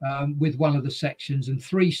with one of the sections, and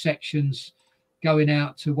 3 sections going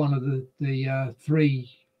out to one of the 3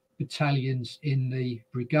 battalions in the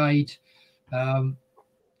brigade,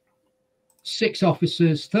 6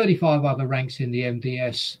 officers, 35 other ranks in the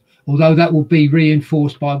MDS, although that will be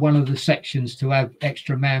reinforced by one of the sections to have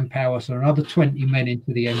extra manpower, so another 20 men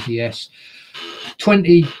into the MDS,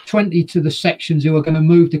 20 to the sections who are going to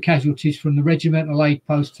move the casualties from the regimental aid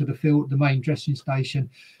post to the main dressing station,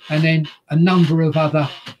 and then a number of other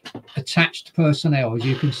attached personnel, as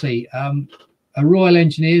you can see. A Royal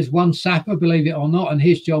Engineers, 1 sapper, believe it or not, and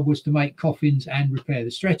his job was to make coffins and repair the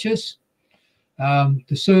stretchers.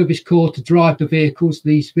 The service corps to drive the vehicles.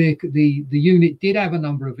 The unit did have a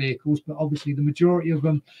number of vehicles, but obviously the majority of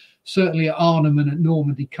them, certainly at Arnhem and at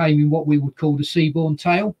Normandy, came in what we would call the seaborne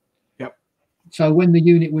tail. Yep. So when the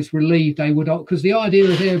unit was relieved, they would, because the idea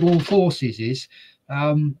of airborne forces is,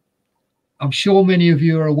 I'm sure many of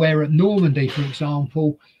you are aware at Normandy, for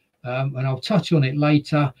example, and I'll touch on it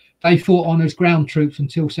later, they fought on as ground troops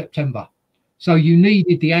until September. So you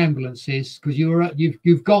needed the ambulances because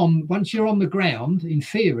you've gone, once you're on the ground, in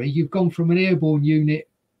theory, you've gone from an airborne unit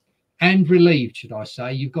and relieved, should I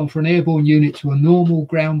say, you've gone from an airborne unit to a normal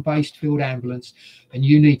ground-based field ambulance, and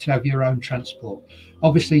you need to have your own transport.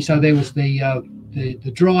 Obviously, so there was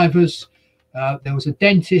the drivers, there was a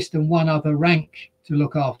dentist and 1 other rank to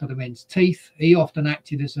look after the men's teeth. He often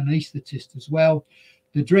acted as an anaesthetist as well.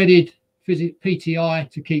 The dreaded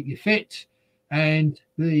PTI to keep you fit, and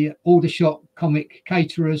the Aldershot comic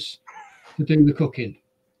caterers to do the cooking.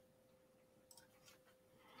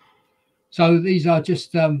 So these are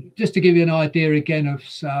just to give you an idea again of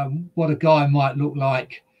what a guy might look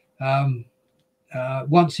like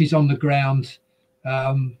once he's on the ground,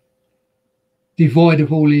 devoid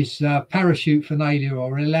of all his parachute paraphernalia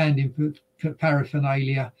or landing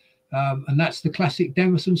paraphernalia, and that's the classic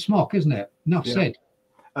Demerson smock, isn't it? Enough said.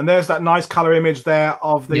 And there's that nice color image there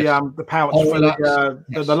of the the pouch for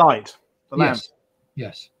the light, the lamp.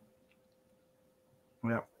 Yes.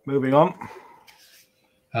 Yeah. Moving on.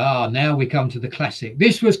 Now we come to the classic.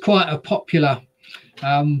 This was quite a popular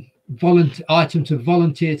item to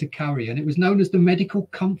volunteer to carry, and it was known as the Medical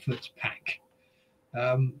Comforts Pack.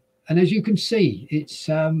 And as you can see, it's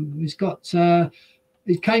got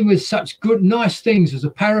it came with such nice things as a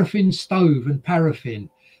paraffin stove and paraffin,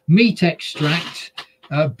 meat extract.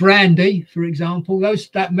 Brandy, for example,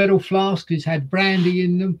 that metal flask has had brandy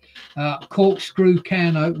in them, corkscrew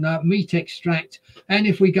can opener, meat extract, and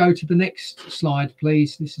if we go to the next slide,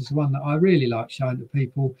 please, this is one that I really like showing to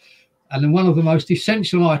people, and then one of the most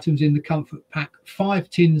essential items in the comfort pack, 5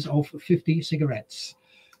 tins of 50 cigarettes.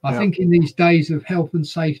 I think in these days of health and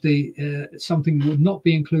safety, something would not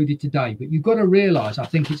be included today, but you've got to realise, I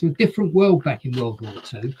think it's a different world back in World War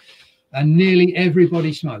II, and nearly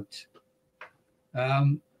everybody smoked.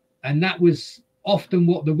 And that was often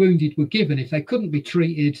what the wounded were given. If they couldn't be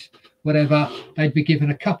treated, whatever, they'd be given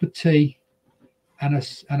a cup of tea and a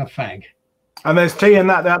fag. And there's tea in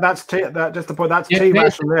that. That's tea. Just to point, that's tea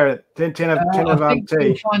ration there. Tin of tea.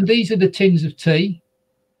 You'll find these are the tins of tea.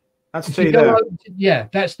 That's tea there.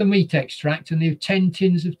 That's the meat extract, and there are 10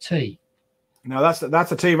 tins of tea. No,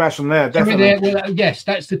 that's a tea ration there. Definitely. Yes,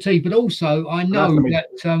 that's the tea. But also, I know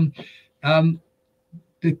that.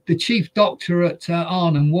 The chief doctor at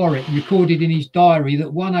Arnhem, Warwick, recorded in his diary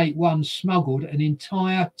that 181 smuggled an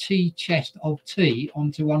entire tea chest of tea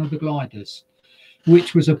onto one of the gliders,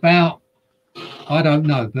 which was about, I don't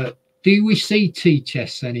know, but do we see tea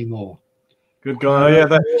chests anymore? Good guy.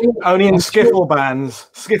 Only in skiffle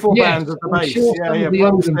bands. Skiffle bands at the base.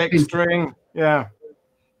 Broomstick, string. Yeah.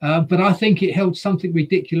 But I think it held something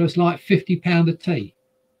ridiculous like £50 of tea.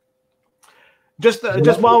 Just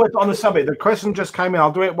while we're on the subject, the question just came in.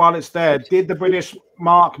 I'll do it while it's there. Did the British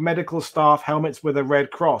mark medical staff helmets with a red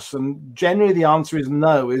cross? And generally, the answer is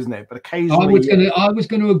no, isn't it? But occasionally, I was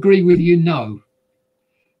going to agree with you. No.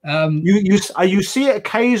 You see it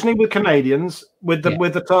occasionally with Canadians with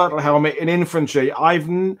the turtle helmet in infantry.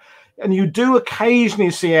 And you do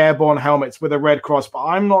occasionally see airborne helmets with a red cross, but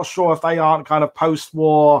I'm not sure if they aren't kind of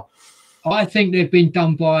post-war. I think they've been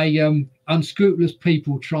done by unscrupulous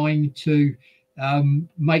people trying to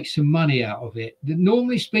make some money out of it.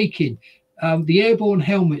 Normally speaking, the airborne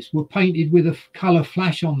helmets were painted with a colour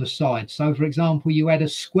flash on the side. So, for example, you had a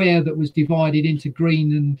square that was divided into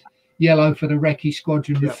green and yellow for the recce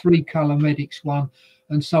squadron, the 3-colour medics one,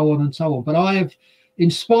 and so on and so on. But I have, in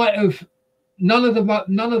spite of none of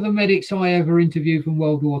the medics I ever interviewed from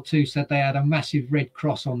World War II said they had a massive red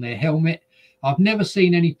cross on their helmet. I've never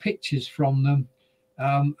seen any pictures from them,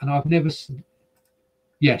 and I've never.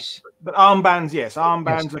 Yes. But armbands, yes,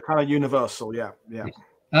 armbands are kind of universal. Yeah.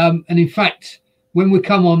 And in fact, when we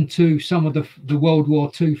come on to some of the World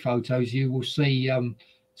War II photos, you will see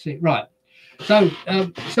it. Right. So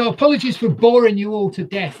apologies for boring you all to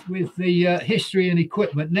death with the history and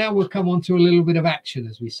equipment. Now we'll come on to a little bit of action,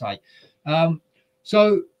 as we say.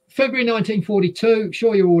 So February 1942,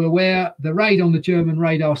 sure you're all aware, the raid on the German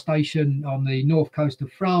radar station on the north coast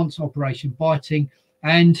of France, Operation Biting,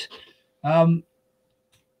 and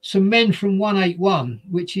some men from 181,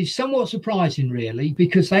 which is somewhat surprising, really,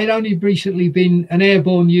 because they'd only recently been an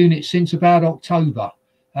airborne unit since about October.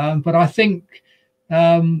 But I think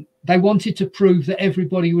they wanted to prove that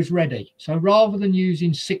everybody was ready. So rather than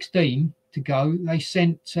using 16 to go, they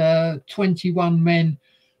sent 21 men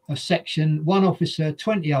of section, 1 officer,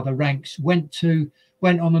 20 other ranks went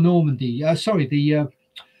on the Normandy, the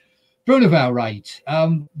Bruneval raid.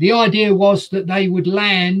 The idea was that they would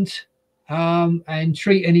land and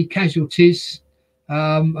treat any casualties,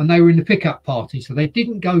 and they were in the pickup party, so they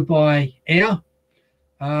didn't go by air.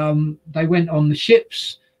 They went on the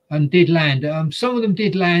ships and did land. Some of them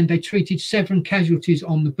did land. They treated 7 casualties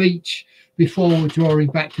on the beach before drawing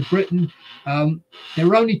back to Britain. There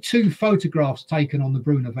were only 2 photographs taken on the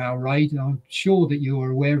Bruneval raid, and I'm sure that you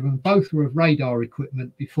are aware of them. Both were of radar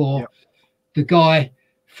equipment before the guy,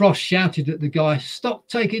 Frost shouted at the guy, "Stop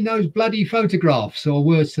taking those bloody photographs," or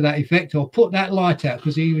words to that effect, or "put that light out,"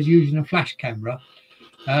 because he was using a flash camera.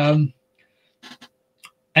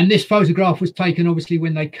 And this photograph was taken, obviously,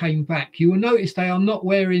 when they came back. You will notice they are not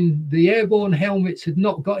wearing the airborne helmets, had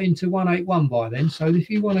not got into 181 by then. So if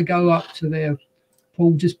you want to go up to there,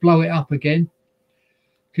 Paul, just blow it up again.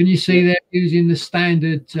 Can you see they're using the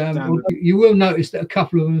standard? You will notice that a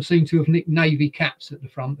couple of them seem to have nicked Navy caps at the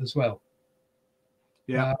front as well.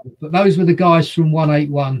 Yeah. But those were the guys from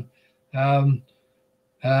 181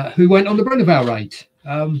 who went on the Bruneval raid.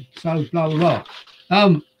 So blah, blah,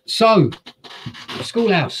 blah. So,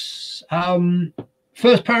 Schoolhouse,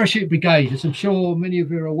 1st Parachute Brigade, as I'm sure many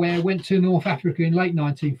of you are aware, went to North Africa in late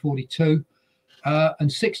 1942,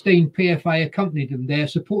 and 16 PFA accompanied them there,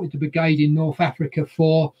 supported the brigade in North Africa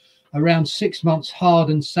for around 6 months hard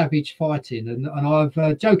and savage fighting. And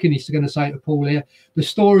I've jokingly going to say to Paul here, the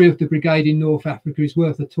story of the brigade in North Africa is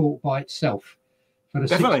worth a talk by itself.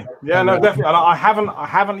 Definitely. Yeah, no, definitely. I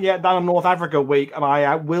haven't yet done a North Africa week, and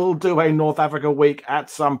I will do a North Africa week at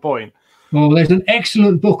some point. Well, there's an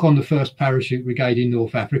excellent book on the 1st Parachute Brigade in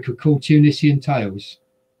North Africa called Tunisian Tales.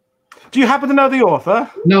 Do you happen to know the author?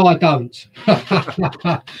 No, I don't.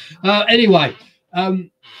 Anyway,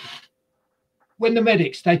 when the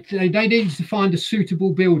medics, they needed to find a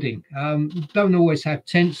suitable building. Don't always have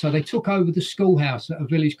tents, so they took over the schoolhouse at a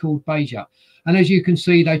village called Beja. And as you can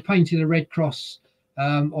see, they painted a red cross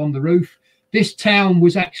on the roof. This town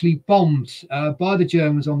was actually bombed by the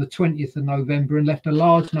Germans on the 20th of November and left a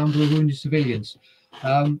large number of wounded civilians.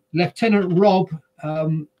 Lieutenant Robb,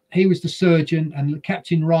 he was the surgeon, and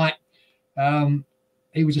Captain Wright,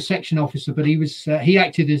 he was a section officer, but he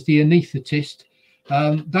acted as the anaesthetist.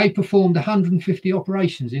 They performed 150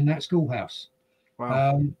 operations in that schoolhouse.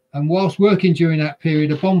 Wow. And whilst working during that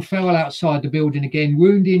period, a bomb fell outside the building again,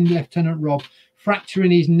 wounding Lieutenant Robb,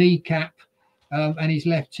 fracturing his kneecap and his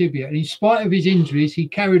left tibia. And in spite of his injuries, he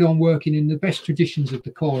carried on working in the best traditions of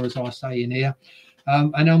the Corps, as I say in here.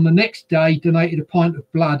 And on the next day, donated a pint of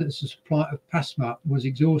blood as the supply of plasma was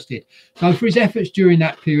exhausted. So for his efforts during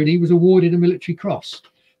that period, he was awarded a military cross.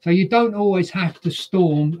 So you don't always have to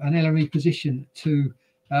storm an enemy position to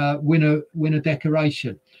win a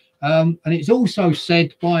decoration. And it's also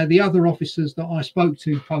said by the other officers that I spoke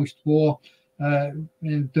to post-war,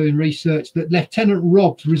 doing research, that Lieutenant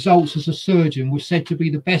Robb's results as a surgeon were said to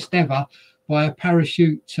be the best ever by a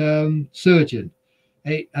parachute surgeon.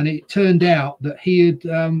 And it turned out that he had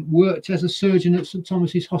worked as a surgeon at St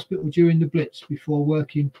Thomas's Hospital during the Blitz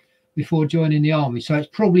before joining the army. So it's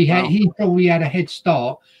probably he probably had a head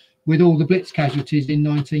start with all the Blitz casualties in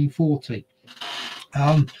 1940.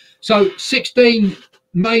 So 16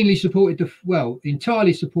 mainly supported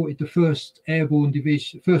entirely supported the 1st Airborne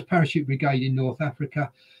Division, 1st Parachute Brigade in North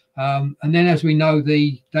Africa. And then, as we know,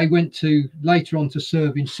 they went later on to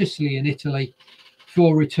serve in Sicily and Italy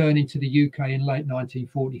before returning to the UK in late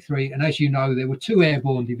 1943. And as you know, there were 2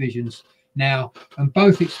 airborne divisions now, and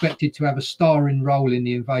both expected to have a starring role in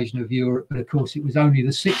the invasion of Europe. But of course, it was only the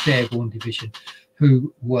 6th Airborne Division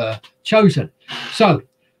who were chosen. So,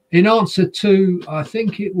 in answer to, I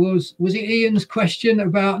think it was it Ian's question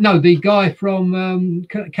about, no, the guy from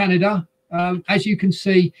Canada, as you can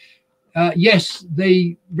see, yes,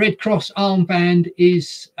 the Red Cross armband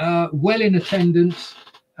is well in attendance.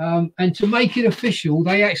 And to make it official,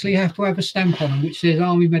 they actually have to have a stamp on them which says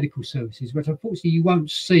Army Medical Services, which unfortunately you won't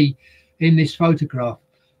see in this photograph.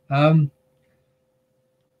 The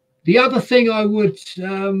other thing I would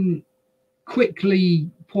quickly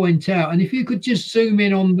point out, and if you could just zoom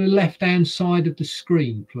in on the left-hand side of the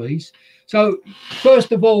screen, please. So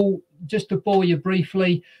first of all, just to bore you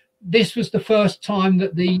briefly, this was the first time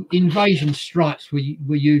that the invasion stripes were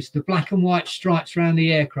used, the black and white stripes around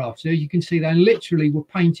the aircraft. So you can see they literally were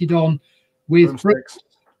painted on with bricks.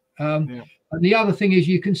 And the other thing is,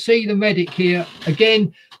 you can see the medic here.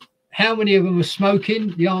 Again, how many of them are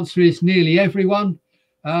smoking? The answer is nearly everyone.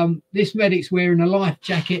 This medic's wearing a life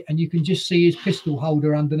jacket, and you can just see his pistol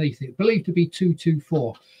holder underneath it, believed to be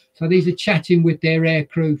 224. So these are chatting with their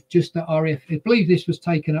aircrew just at RAF. I believe this was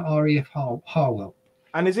taken at RAF Harwell.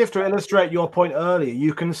 And as if to illustrate your point earlier,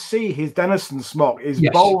 you can see his Denison smock is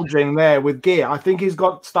bulging there with gear. I think he's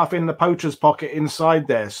got stuff in the poacher's pocket inside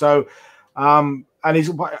there. So, and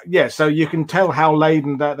so you can tell how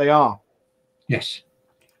laden that they are. Yes,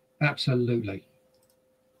 absolutely.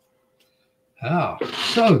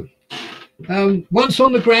 So once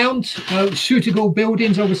on the ground, suitable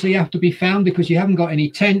buildings obviously have to be found because you haven't got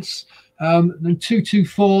any tents. And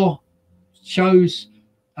 224 shows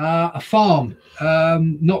a farm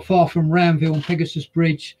not far from Ramville and Pegasus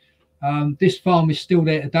Bridge. This farm is still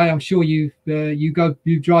there today. I'm sure you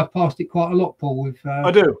drive past it quite a lot, Paul.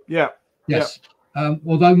 I do, yeah. Yes. Yeah.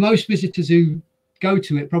 Although most visitors who go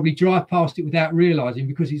to it probably drive past it without realizing,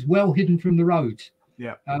 because it's well hidden from the road.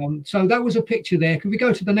 Yeah. So that was a picture there. Can we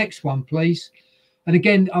go to the next one, please? And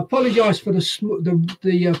again, I apologize for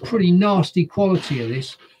the pretty nasty quality of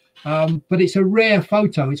this, but it's a rare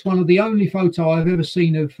photo. It's one of the only photo I've ever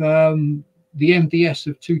seen of the MDS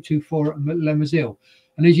of 224 at Le Mezil.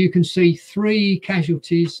 And as you can see, 3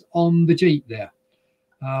 casualties on the Jeep there.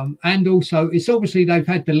 And also, it's obviously they've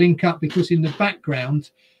had the link up, because in the background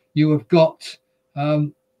you have got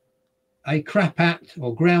a crap-act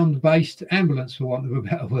or ground-based ambulance, for want of a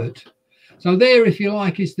better word. So there, if you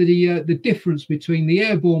like, is the difference between the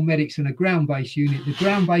airborne medics and a ground-based unit. The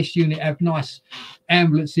ground-based unit have nice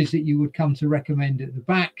ambulances that you would come to recommend at the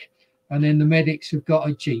back, and then the medics have got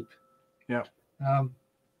a Jeep. Yeah.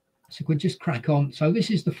 So we'll just crack on. So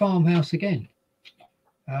this is the farmhouse again.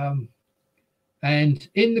 And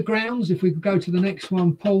in the grounds, if we could go to the next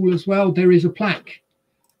one, Paul, as well, there is a plaque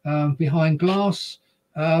behind glass,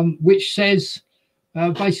 which says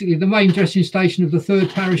basically the main dressing station of the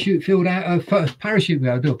 3rd Parachute Field Parachute,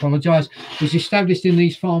 I do apologise, was established in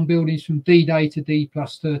these farm buildings from D-Day to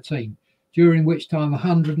D+13, during which time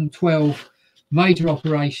 112 major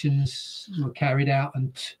operations were carried out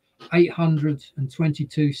and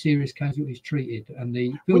 822 serious casualties treated. And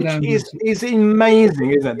the field ambulance is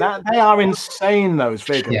amazing, isn't it? That they are insane, those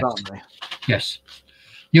figures, aren't they? Yes.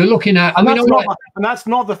 You're looking at, and that's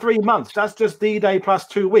not the 3 months. That's just D-Day plus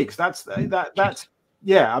 2 weeks. That's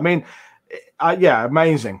yeah. I mean, yeah,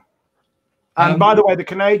 amazing. And by the way, the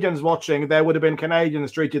Canadians watching, there would have been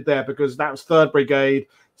Canadians treated there, because that was 3rd Brigade.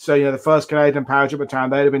 So, the 1st Canadian Parachute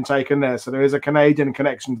Battalion, they'd have been taken there. So there is a Canadian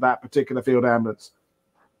connection to that particular field ambulance.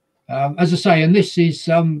 As I say, and this is,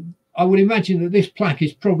 I would imagine that this plaque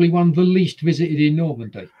is probably one of the least visited in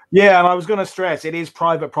Normandy. Yeah, and I was going to stress, it is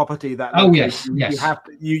private property. That location. Yes. You have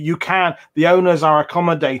to, you can. The owners are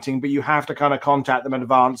accommodating, but you have to kind of contact them in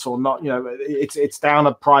advance, or not. It's down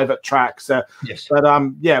a private track. So yes. But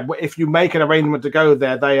yeah, if you make an arrangement to go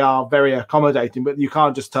there, they are very accommodating. But you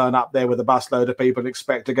can't just turn up there with a busload of people and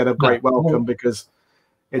expect to get a great welcome, because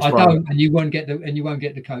it's private. And you won't get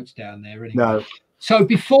the coach down there anyway. No. So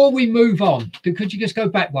before we move on, could you just go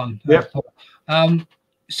back one? Yep.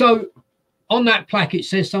 So on that plaque, it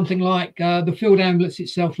says something like the field ambulance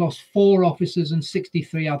itself lost 4 officers and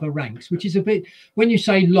 63 other ranks, which is a bit, when you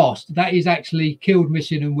say lost, that is actually killed,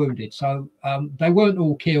 missing and wounded. So they weren't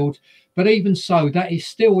all killed, but even so, that is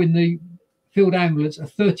still in the field ambulance a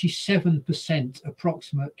 37%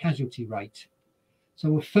 approximate casualty rate. So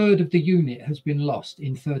 1/3 of the unit has been lost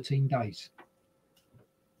in 13 days.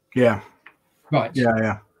 Yeah. Right.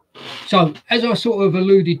 Yeah. So, as I sort of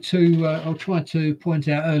alluded to, I'll try to point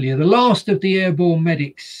out earlier, the last of the airborne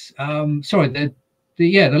medics, the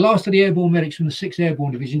last of the airborne medics from the 6th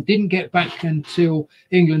Airborne Division didn't get back until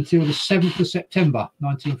England till the 7th of September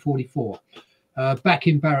 1944, back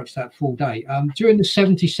in barracks that full day. During the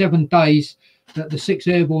 77 days that the 6th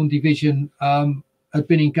Airborne Division had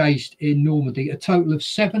been engaged in Normandy, a total of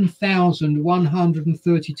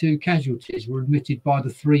 7,132 casualties were admitted by the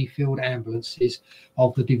 3 field ambulances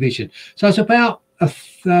of the division. So it's about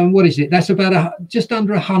that's about just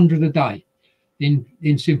under 100 a day in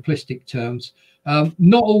simplistic terms.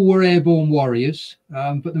 Not all were airborne warriors,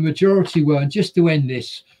 but the majority were. And just to end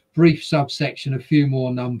this brief subsection, a few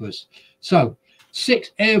more numbers. So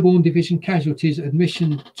 6 Airborne Division casualties,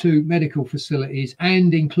 admission to medical facilities,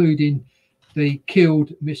 and including the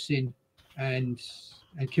killed, missing, and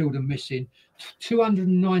killed and missing,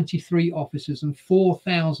 293 officers and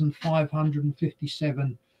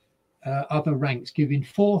 4,557 other ranks, giving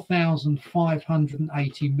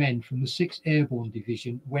 4,580 men from the 6th Airborne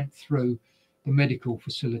Division went through the medical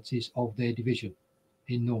facilities of their division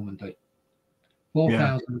in Normandy.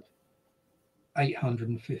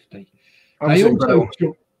 4,850.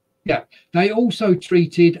 They also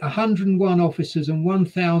treated 101 officers and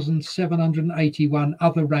 1,781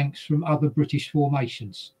 other ranks from other British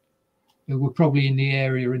formations who were probably in the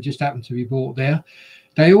area and just happened to be brought there.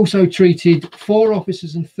 They also treated 4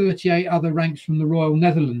 officers and 38 other ranks from the Royal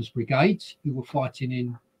Netherlands Brigades who were fighting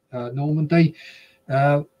in Normandy.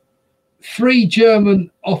 3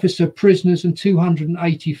 German officer prisoners and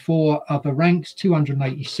 284 other ranks,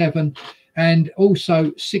 287, and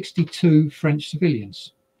also 62 French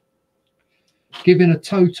civilians, giving a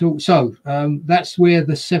total. So that's where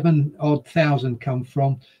the 7,000 come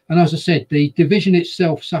from. And as I said, the division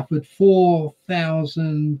itself suffered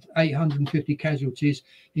 4,850 casualties,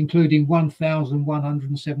 including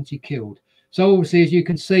 1,170 killed. So obviously, as you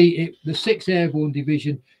can see, the 6th Airborne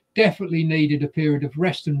Division definitely needed a period of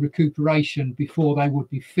rest and recuperation before they would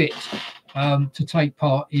be fit to take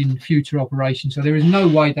part in future operations. So there is no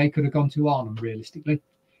way they could have gone to Arnhem realistically.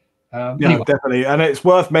 Anyway. Definitely, and it's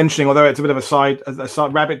worth mentioning, although it's a bit of a side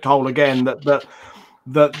rabbit hole again, that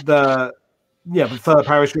the 3rd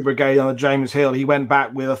Parachute Brigade on the James Hill, he went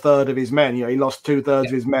back with a third of his men. He lost 2/3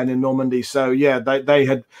 of his men in Normandy. So they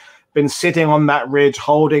had been sitting on that ridge,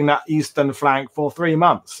 holding that eastern flank for 3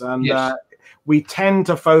 months, and. Yes. We tend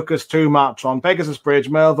to focus too much on Pegasus Bridge,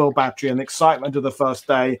 Melville Battery, and the excitement of the first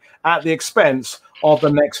day at the expense of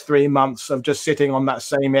the next 3 months of just sitting on that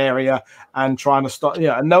same area and trying to stop.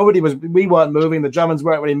 And we weren't moving. The Germans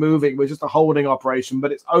weren't really moving. It was just a holding operation,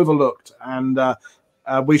 but it's overlooked. And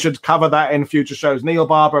we should cover that in future shows. Neil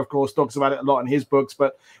Barber, of course, talks about it a lot in his books,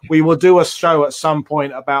 but we will do a show at some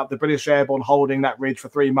point about the British Airborne holding that ridge for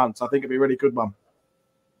 3 months. I think it'd be a really good one.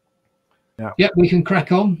 Yeah, we can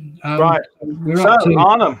crack on. Right. We're up to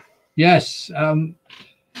Arnhem. Yes.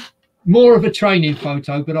 More of a training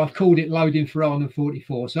photo, but I've called it loading for Arnhem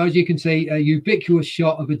 44. So as you can see, a ubiquitous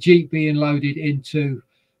shot of a Jeep being loaded into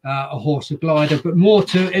a Horsa glider, but more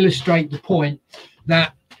to illustrate the point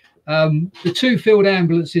that the 2 field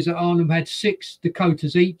ambulances at Arnhem had 6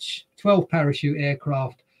 Dakotas each, 12 parachute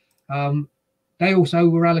aircraft. They also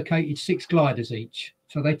were allocated 6 gliders each.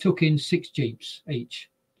 So they took in 6 Jeeps each.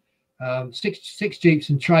 6 Jeeps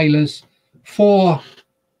and trailers, 4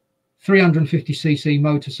 350cc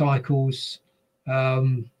motorcycles.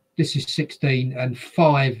 This is 16, and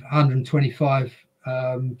 5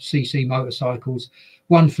 125cc motorcycles,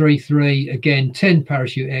 133, again 10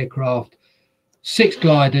 parachute aircraft, 6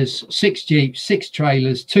 gliders, 6 Jeeps, 6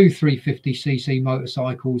 trailers, 2 350cc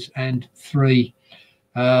motorcycles, and 3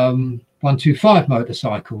 125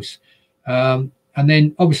 motorcycles. And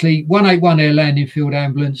then obviously 181 Air Landing Field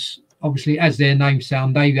Ambulance. Obviously, as their names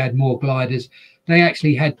sound, they had more gliders. They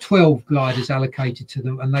actually had 12 gliders allocated to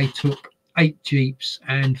them, and they took 8 Jeeps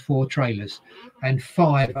and 4 trailers and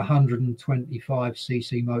 5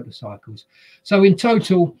 125cc motorcycles. So in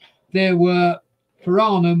total, for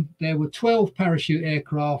Arnhem, there were 12 parachute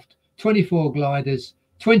aircraft, 24 gliders,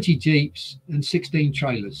 20 Jeeps, and 16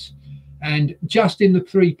 trailers. And just in the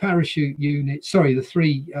 3 parachute units, the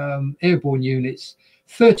 3 airborne units,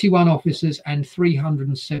 31 officers and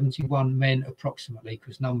 371 men approximately,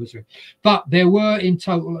 because numbers are. But there were in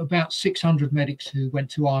total about 600 medics who went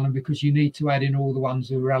to Arnhem, because you need to add in all the ones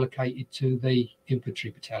who were allocated to the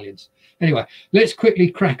infantry battalions. Anyway, let's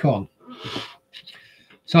quickly crack on.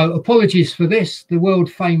 So apologies for this, the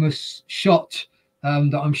world famous shot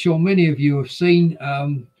that I'm sure many of you have seen.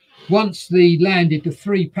 Once they landed, the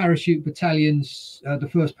 3 parachute battalions, the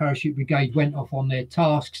 1st Parachute Brigade went off on their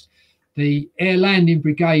tasks. The Air Landing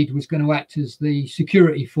Brigade was going to act as the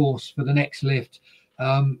security force for the next lift.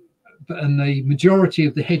 And the majority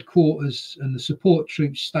of the headquarters and the support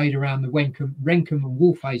troops stayed around the Renkum and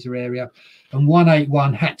Wolfhazer area, and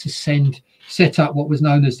 181 had to set up what was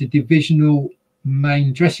known as the divisional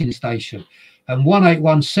main dressing station. And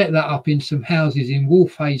 181 set that up in some houses in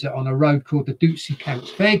Wolfhazer on a road called the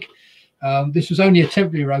Duitsekampsweg. This was only a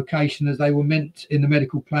temporary location, as they were meant in the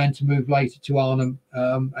medical plan to move later to Arnhem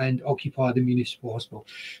and occupy the municipal hospital.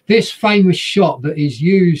 This famous shot that is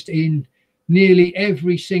used in nearly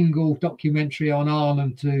every single documentary on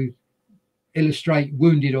Arnhem to illustrate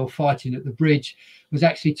wounded or fighting at the bridge was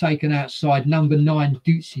actually taken outside number 9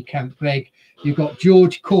 Duitsekampsweg. You've got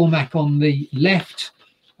George Cormack on the left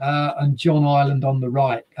and John Ireland on the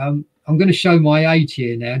right. I'm going to show my age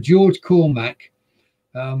here now. George Cormack,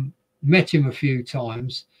 met him a few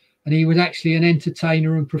times, and he was actually an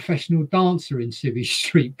entertainer and professional dancer in Civvy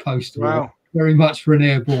Street post-war. Wow. Very much for an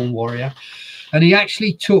airborne warrior. And he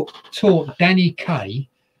actually taught Danny Kaye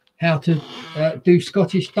how to do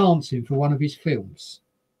Scottish dancing for one of his films.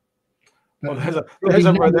 Well, there's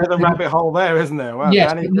a rabbit hole there, isn't there? Wow,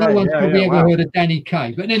 yes, but no one's probably ever heard of Danny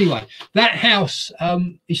Kaye. But anyway, that house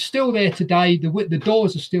is still there today. The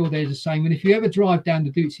doors are still there the same. And if you ever drive down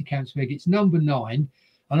the Duitsekampsweg, it's number 9.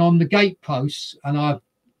 And on the gate posts, and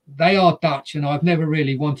they are Dutch, and I've never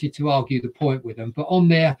really wanted to argue the point with them, but on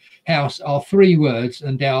their house are 3 words,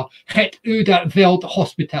 and they are Het Oude Veld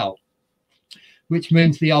Hospital, which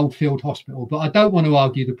means the old field hospital. But I don't want to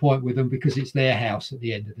argue the point with them because it's their house at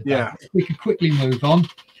the end of the day. Yeah. We can quickly move on.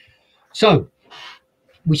 So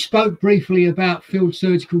we spoke briefly about field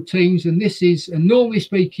surgical teams, and this is, and normally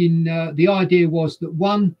speaking, the idea was that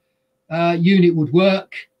one unit would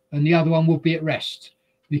work and the other one would be at rest.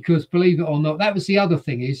 Because believe it or not, that was the other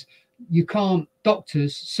thing, is you can't,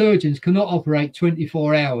 surgeons cannot operate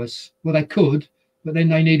 24 hours. Well, they could, but then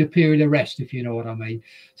they need a period of rest, if you know what I mean.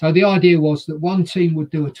 So the idea was that one team would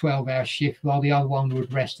do a 12-hour shift while the other one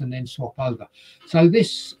would rest and then swap over. So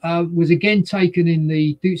this was again taken in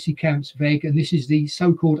the Duitsekampsweg, and this is the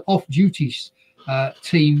so-called off-duty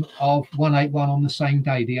team of 181 on the same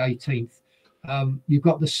day, the 18th. You've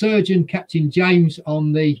got the surgeon, Captain James,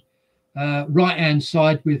 on the right hand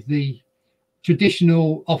side with the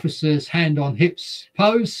traditional officer's hand on hips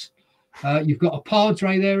pose. You've got a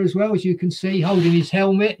padre there as well, as you can see, holding his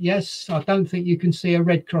helmet. Yes, I don't think you can see a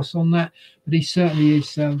red cross on that, but he certainly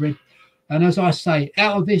is red. And as I say,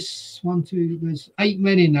 out of this there's 8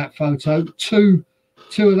 men in that photo. Two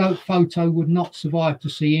of that photo would not survive to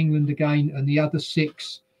see England again, and the other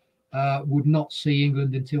 6 would not see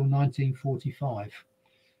England until 1945.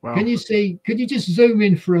 Wow. Could you just zoom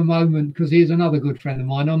in for a moment, because here's another good friend of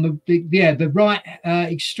mine on the right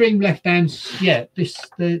extreme left hand. Yeah,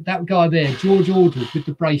 that guy there, George Aldred with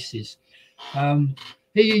the braces.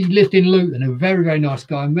 He lived in Luton, a very, very nice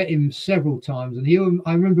guy. I met him several times, and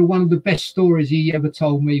I remember one of the best stories he ever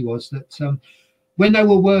told me was that when they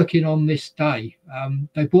were working on this day,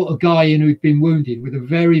 they brought a guy in who'd been wounded with a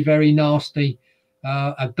very, very nasty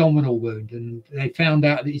abdominal wound, and they found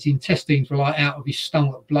out that his intestines were like out of his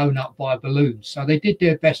stomach, blown up by balloons. So they did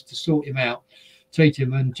their best to sort him out, treat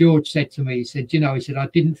him. And George said to me, he said, I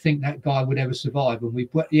didn't think that guy would ever survive, and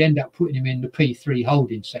we end up putting him in the P3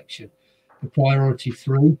 holding section, the priority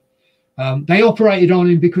 3. They operated on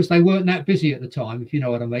him because they weren't that busy at the time, if you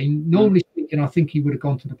know what I mean. Normally speaking, I think he would have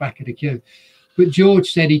gone to the back of the queue, but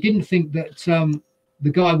George said he didn't think that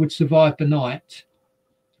the guy would survive the night.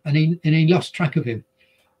 And he lost track of him,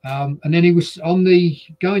 and then he was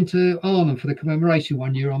going to Arnhem for the commemoration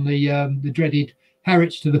one year on the dreaded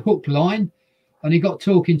Harwich to the Hook line, and he got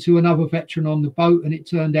talking to another veteran on the boat, and it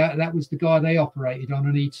turned out that was the guy they operated on,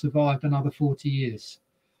 and he'd survived another 40 years.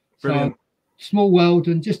 Brilliant. So small world,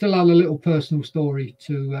 and just another little personal story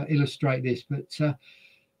to illustrate this. But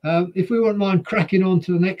if we wouldn't mind cracking on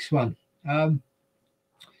to the next one.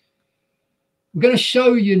 We're going to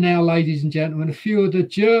show you now, ladies and gentlemen, a few of the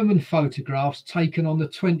German photographs taken on the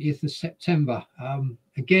 20th of September.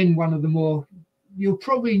 Again, one of the more, you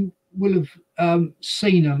probably will have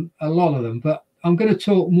seen them, a lot of them, but I'm going to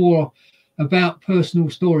talk more about personal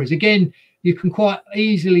stories. Again, you can quite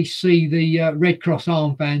easily see the Red Cross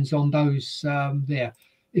armbands on those there.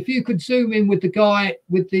 If you could zoom in with the guy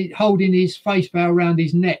with holding his face bow around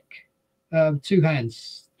his neck, 2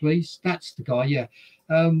 hands, please. That's the guy, yeah.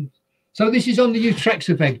 So this is on the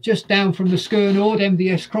Utrechtseweg, just down from the Skernord,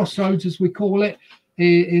 MDS Crossroads, as we call it,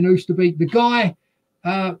 in Oosterbeek. The guy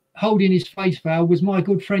holding his face veil was my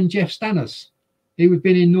good friend Jeff Stanners. He had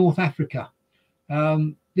been in North Africa.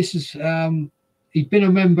 This is he'd been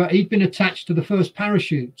a member. He'd been attached to the 1st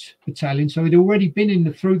Parachute Battalion, so he'd already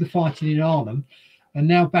been through the fighting in Arnhem, and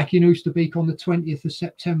now back in Oosterbeek on the 20th of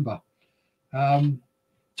September.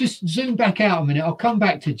 Just zoom back out a minute. I'll come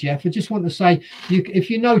back to Jeff. I just want to say, if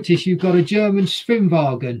you notice, you've got a German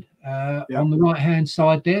Schwimmwagen on the right-hand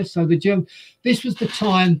side there. So this was the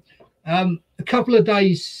time, a couple of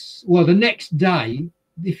days, well, the next day,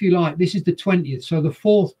 if you like, this is the 20th. So the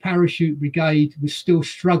 4th Parachute Brigade was still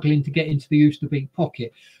struggling to get into the Oosterbeek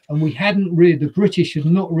pocket. And the British had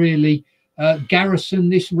not really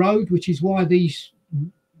garrisoned this road, which is why these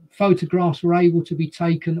photographs were able to be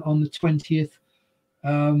taken on the 20th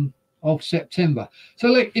of September. So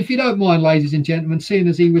look, if you don't mind, ladies and gentlemen, seeing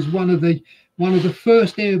as he was one of the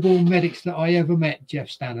first airborne medics that I ever met, Jeff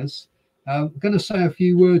Stanners, I'm going to say a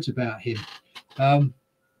few words about him.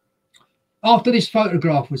 After this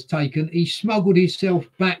photograph was taken, he smuggled himself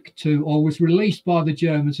back to, or was released by the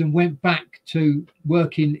Germans and went back to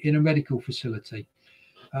working in a medical facility.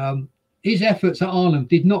 His efforts at Arnhem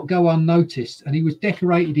did not go unnoticed, and he was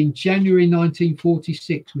decorated in January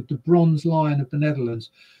 1946 with the Bronze Lion of the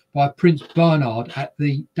Netherlands by Prince Bernhard at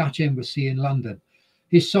the Dutch Embassy in London.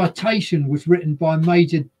 His citation was written by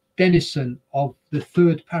Major Dennison of the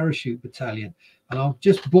 3rd Parachute Battalion. And I'll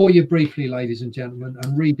just bore you briefly, ladies and gentlemen,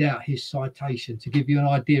 and read out his citation to give you an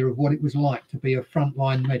idea of what it was like to be a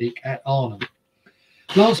frontline medic at Arnhem.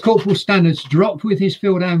 Lance Corporal Stanners dropped with his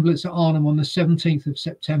field ambulance at Arnhem on the 17th of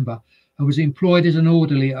September and was employed as an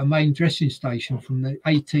orderly at a main dressing station from the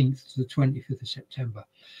 18th to the 25th of September.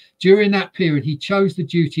 During that period, he chose the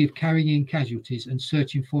duty of carrying in casualties and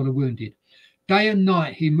searching for the wounded. Day and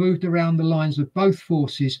night, he moved around the lines of both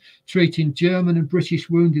forces, treating German and British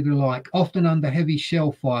wounded alike, often under heavy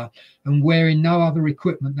shell fire and wearing no other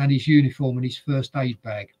equipment than his uniform and his first aid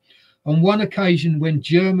bag. On one occasion, when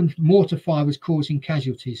German mortar fire was causing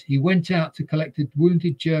casualties, he went out to collect a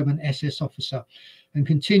wounded German SS officer and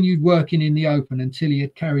continued working in the open until he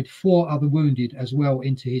had carried 4 other wounded as well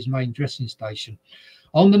into his main dressing station.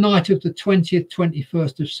 On the night of the 20th,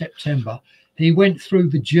 21st of September, he went through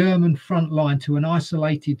the German front line to an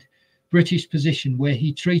isolated British position where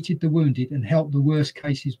he treated the wounded and helped the worst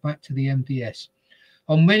cases back to the MDS.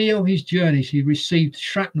 On many of his journeys, he received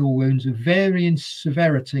shrapnel wounds of varying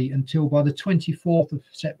severity until by the 24th of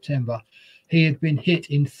September, he had been hit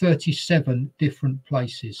in 37 different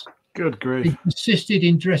places. Good grief. He persisted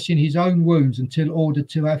in dressing his own wounds until ordered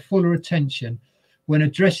to have fuller attention, when a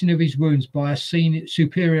dressing of his wounds by a senior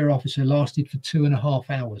superior officer lasted for 2.5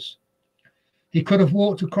 hours. He could have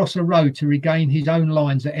walked across a road to regain his own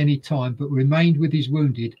lines at any time, but remained with his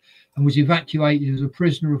wounded and was evacuated as a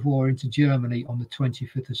prisoner of war into Germany on the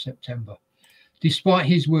 25th of September. Despite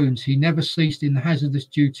his wounds, he never ceased in the hazardous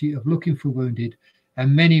duty of looking for wounded,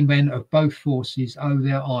 and many men of both forces owe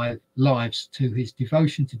their lives to his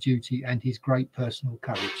devotion to duty and his great personal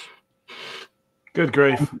courage. Good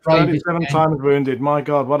grief. 37 times wounded. My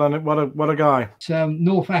God, what a guy.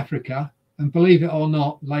 North Africa. And believe it or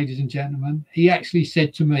not, ladies and gentlemen, he actually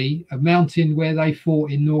said to me, a mountain where they fought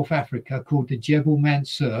in North Africa called the Jebel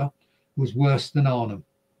Mansour was worse than Arnhem.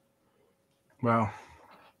 Wow.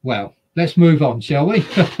 Well, let's move on, shall we?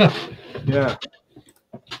 Yeah.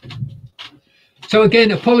 So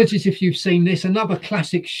again, apologies if you've seen this. Another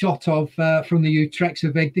classic shot of from the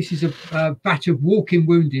Utrechtse. This is a batch of walking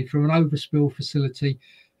wounded from an overspill facility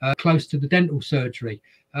close to the dental surgery.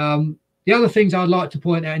 The other things I'd like to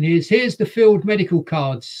point out here is here's the field medical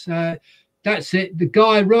cards. That's it. The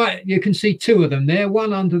guy, right, you can see 2 of them there,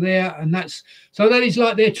 one under there, and that is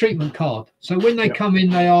like their treatment card. So when they come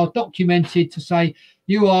in, they are documented to say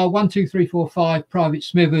you are 1, 2, 3, 4, 5 Private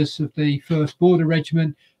Smithers of the 1st Border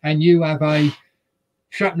Regiment, and you have a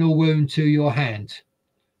shrapnel wound to your hand.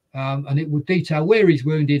 And it will detail where he's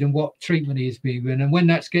wounded and what treatment he is being given. And when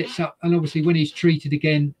that gets up, and obviously when he's treated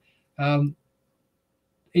again,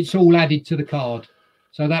 it's all added to the card.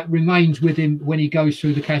 So that remains with him when he goes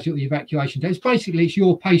through the casualty evacuation. It's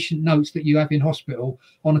your patient notes that you have in hospital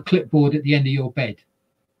on a clipboard at the end of your bed.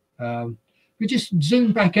 We just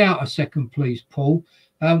zoom back out a second, please, Paul.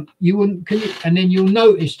 And then you'll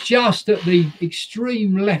notice just at the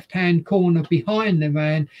extreme left-hand corner behind the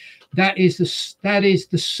man, that is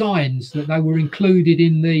the signs that they were included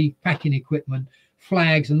in the packing equipment,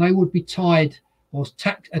 flags, and they would be tied or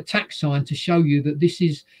a tack sign to show you that this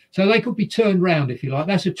is, so they could be turned round if you like.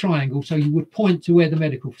 That's a triangle, so you would point to where the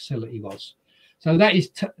medical facility was. So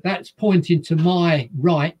that's pointing to my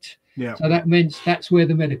right. Yeah. So that means that's where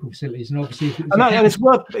the medical facility is, and obviously, and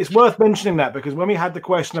it's worth mentioning that, because when we had the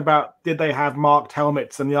question about did they have marked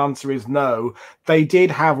helmets, and the answer is no, they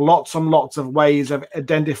did have lots and lots of ways of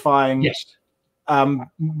identifying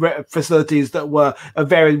facilities that were a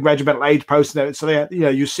very regimental age posted. So they,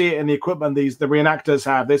 you see it in the equipment the reenactors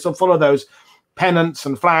have. They sort of follow those pennants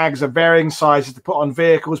and flags of varying sizes to put on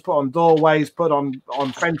vehicles, put on doorways, put on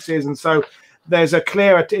fences, and so there's a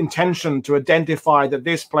clear intention to identify that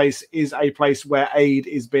this place is a place where aid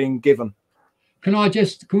is being given. Can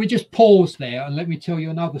we just pause there and let me tell you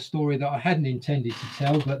another story that I hadn't intended to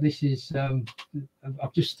tell, but this is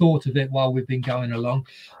I've just thought of it while we've been going along.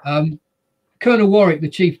 Colonel Warwick, the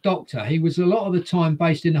chief doctor, he was a lot of the time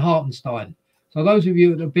based in Hartenstein. So those of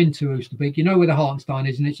you that have been to Oosterbeek, you know where the Hartenstein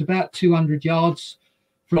is, and it's about 200 yards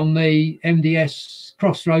from the MDS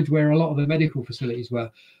crossroads where a lot of the medical facilities were.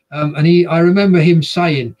 And I remember him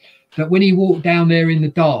saying that when he walked down there in the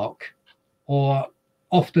dark, or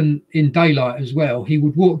often in daylight as well, he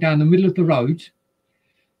would walk down the middle of the road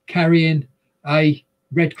carrying a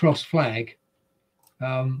Red Cross flag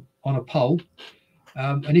on a pole.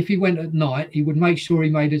 And if he went at night, he would make sure he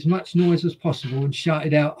made as much noise as possible and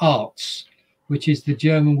shouted out "Arzt," which is the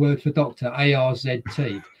German word for doctor,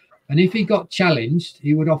 ARZT. And if he got challenged,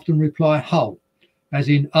 he would often reply "Hull," as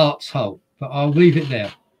in Arzt Hull. But I'll leave it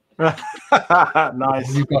there.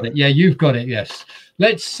 Nice. You've got it. Yeah, you've got it. Yes.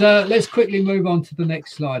 Let's quickly move on to the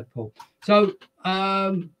next slide, Paul. So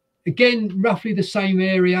again, roughly the same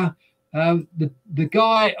area. The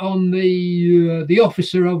guy on the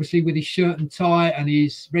officer, obviously with his shirt and tie and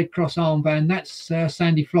his Red Cross armband, that's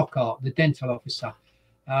Sandy Flockhart, the dental officer,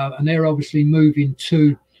 and they're obviously moving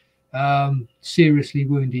to seriously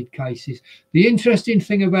wounded cases. The interesting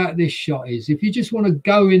thing about this shot is, if you just want to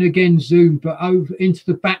go in again, zoom, but over into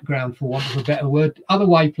the background, for want of a better word, other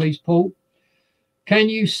way, please, Paul. Can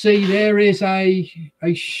you see there is a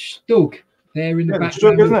stug there in the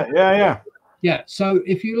background? Stug, isn't it? Yeah. Yeah, so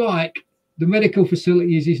if you like, the medical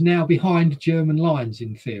facilities is now behind German lines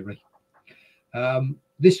in theory.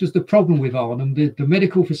 This was the problem with Arnhem. The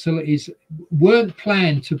medical facilities weren't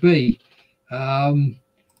planned to be,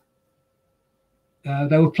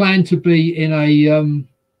 they were planned to be in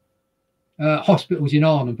hospitals in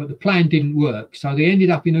Arnhem, but the plan didn't work. So they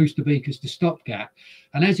ended up in Oosterbeek as the stopgap.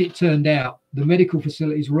 And as it turned out, the medical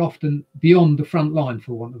facilities were often beyond the front line,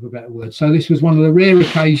 for want of a better word. So this was one of the rare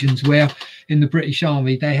occasions where in the British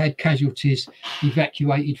Army, they had casualties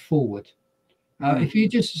evacuated forward. If you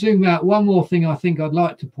just zoom out, one more thing I think I'd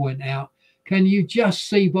like to point out. Can you just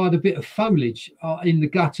see by the bit of foliage in the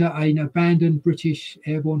gutter an abandoned British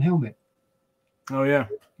airborne helmet? Oh, yeah.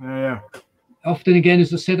 Often, again,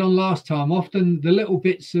 as I said on last time, often the little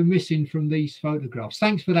bits are missing from these photographs.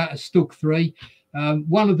 Thanks for that, Stug 3.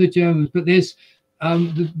 One of the Germans, but there's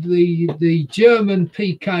the German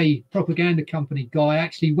PK propaganda company guy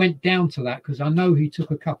actually went down to that, because I know he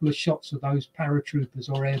took a couple of shots of those paratroopers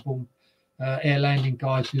or airborne air landing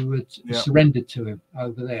guys who had surrendered to him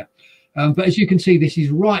over there. But as you can see, this is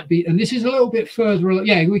right, and this is a little bit further.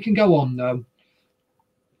 Yeah, we can go on.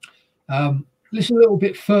 This is a little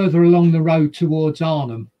bit further along the road towards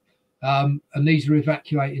Arnhem, and these are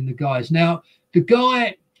evacuating the guys. Now, the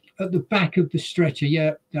guy at the back of the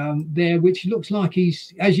stretcher, there, which looks like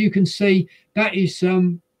he's, as you can see, that is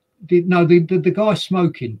the guy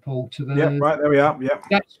smoking, Paul. To the right there we are.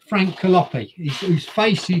 That's Frank Calliope, whose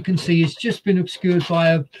face you can see has just been obscured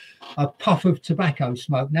by a puff of tobacco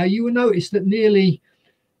smoke. Now you will notice that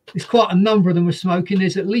there's quite a number of them are smoking.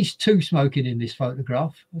 There's at least 2 smoking in this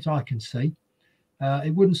photograph, as I can see.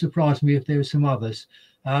 It wouldn't surprise me if there were some others.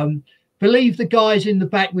 Believe the guys in the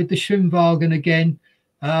back with the Schwimmwagen again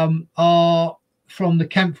are from the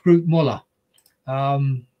Kampfgruppe Moller,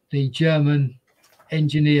 the German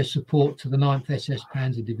engineer support to the 9th SS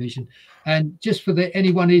Panzer Division. And just for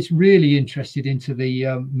anyone who's really interested into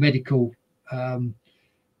the medical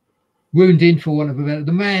wounding, for want of a better,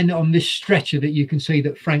 the man on this stretcher that you can see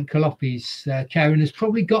that Frank Calliope's carrying has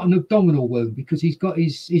probably got an abdominal wound, because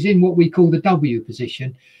he's in what we call the W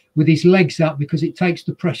position with his legs up, because it takes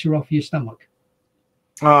the pressure off your stomach.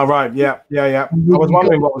 Oh, right. Yeah. I was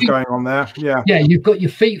wondering what was going on there. Yeah, you've got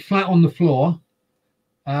your feet flat on the floor,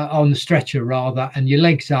 on the stretcher rather, and your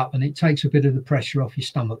legs up, and it takes a bit of the pressure off your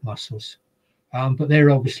stomach muscles. But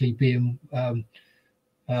they're obviously being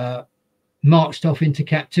marched off into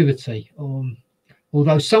captivity.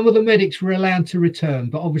 Although some of the medics were allowed to return,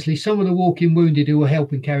 but obviously some of the walking wounded who were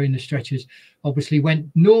helping carrying the stretchers obviously went,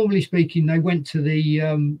 normally speaking, they went to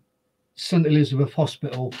the St. Elizabeth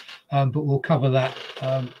Hospital, but we'll cover that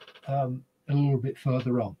a little bit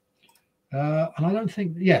further on. And I don't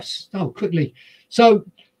think, quickly. So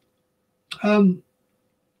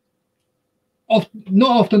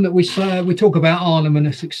not often that we talk about Arnhem and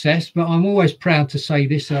a success, but I'm always proud to say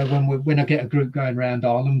this when I get a group going around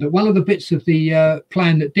Arnhem, that one of the bits of the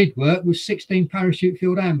plan that did work was 16 parachute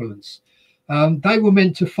field ambulance. They were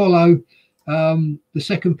meant to follow the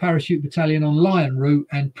 2nd Parachute Battalion on Lion Route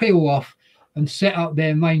and peel off and set up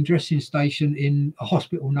their main dressing station in a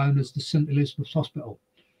hospital known as the St Elizabeth's Hospital.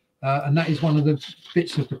 And that is one of the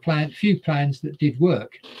bits of the few plans that did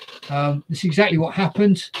work. This is exactly what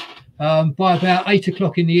happened. By about 8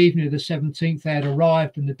 o'clock in the evening of the 17th, they had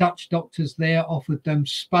arrived, and the Dutch doctors there offered them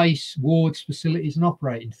space, wards, facilities, and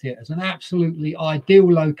operating theatres. An absolutely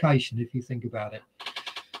ideal location, if you think about it.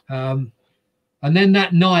 And then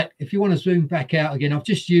that night, if you want to zoom back out again, I've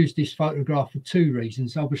just used this photograph for 2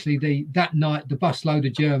 reasons. Obviously, that night, the busload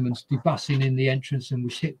of Germans debussing in the entrance and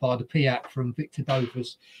was hit by the Piat from Victor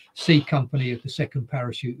Dover's C Company of the 2nd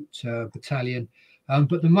Parachute Battalion.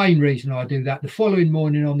 But the main reason I do that, the following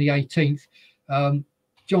morning on the 18th,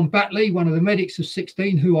 John Batley, one of the medics of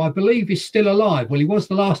 16, who I believe is still alive. Well, he was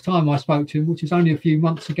the last time I spoke to him, which was only a few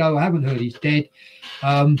months ago. I haven't heard he's dead.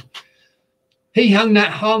 He hung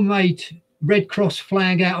that homemade Red Cross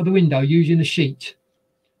flag out of the window using a sheet.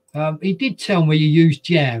 He did tell me he used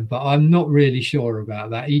jam, but I'm not really sure about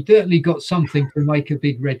that. He certainly got something to make a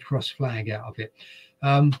big Red Cross flag out of it.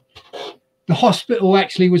 The hospital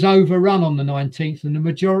actually was overrun on the 19th, and the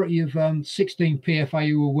majority of 16 PFA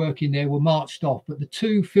who were working there were marched off, but the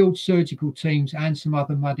 2 field surgical teams and some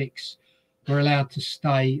other medics were allowed to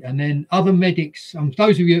stay. And then other medics,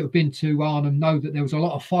 those of you who have been to Arnhem know that there was a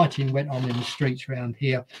lot of fighting went on in the streets around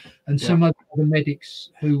here, and some other medics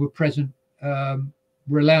who were present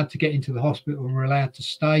were allowed to get into the hospital and were allowed to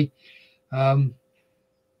stay.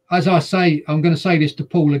 As I say, I'm going to say this to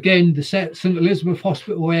Paul again, the St Elizabeth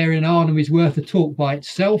Hospital area in Arnhem is worth a talk by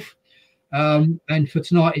itself. And for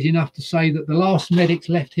tonight is enough to say that the last medics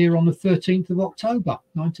left here on the 13th of October,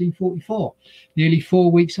 1944, nearly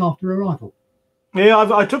 4 weeks after arrival. Yeah,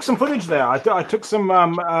 I took some footage there. I took some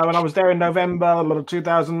when I was there in November of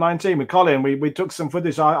 2019 with Colin. We took some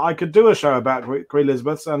footage. I could do a show about Queen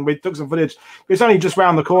Elizabeth's, and we took some footage. It's only just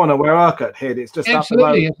round the corner where Urquhart hid. It's just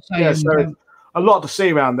absolutely up the road. Yeah, so a lot to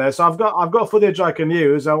see around there. So I've got footage I can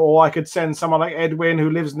use, or I could send someone like Edwin who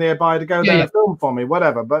lives nearby to go there and film for me,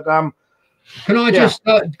 whatever. But can I just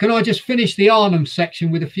finish the Arnhem section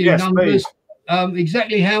with a few numbers?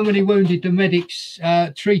 Exactly how many wounded the medics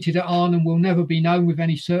treated at Arnhem will never be known with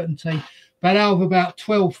any certainty. But out of about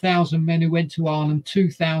 12,000 men who went to Arnhem,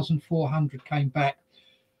 2,400 came back.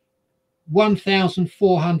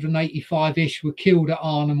 1,485-ish were killed at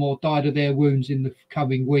Arnhem or died of their wounds in the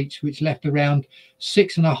coming weeks, which left around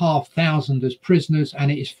 6,500 as prisoners, and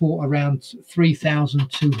it is for around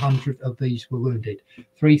 3,200 of these were wounded.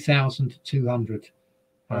 3,200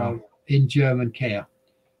 in German care.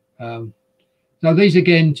 So these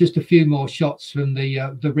again, just a few more shots from the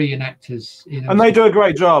reenactors. And they do a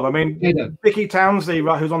great job. I mean, Dickie Townsley,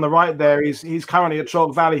 who's on the right there, he's currently at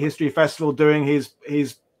Chalk Valley History Festival doing his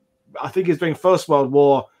I think he's doing First World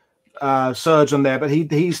War surgeon there, but he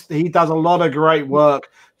does a lot of great work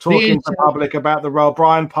talking to the public about the role.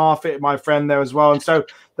 Brian Parfit, my friend there as well, and so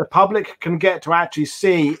the public can get to actually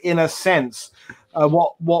see, in a sense,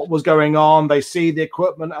 what was going on. They see the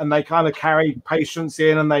equipment and they kind of carry patients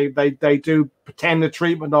in, and they do pretend the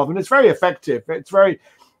treatment of them. It's very effective. It's very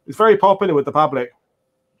popular with the public.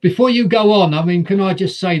 Before you go on, I mean, can I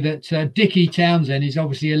just say that Dickie Townsend is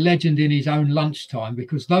obviously a legend in his own lunchtime,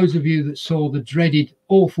 because those of you that saw the dreaded,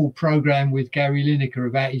 awful programme with Gary Lineker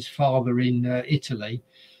about his father in Italy,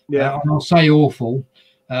 and I'll say awful,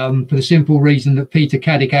 for the simple reason that Peter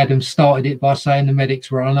Caddick Adams started it by saying the medics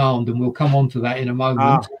were unarmed, and we'll come on to that in a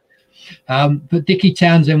moment. But Dickie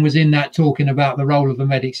Townsend was in that talking about the role of the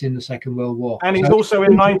medics in the Second World War. And he's also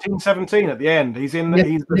in 1917 at the end. He's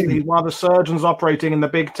one of the surgeons operating in the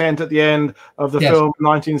big tent at the end of the film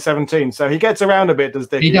 1917. So he gets around a bit, does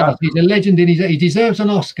Dickie? He does. He's a legend. He deserves an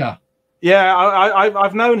Oscar. Yeah,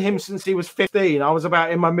 I've known him since he was 15. I was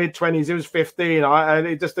about in my mid-20s. He was 15.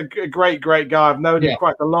 Just a great guy. I've known him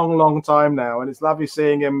quite a long time now, and it's lovely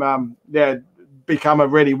seeing him. Become a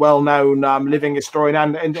really well-known living historian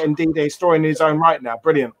and indeed a historian in his own right now.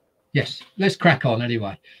 Brilliant. Yes, let's crack on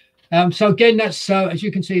anyway. So again, that's as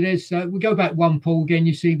you can see, there's we go back one, Paul. Again,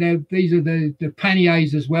 you see there, these are the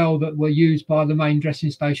panniers as well that were used by the main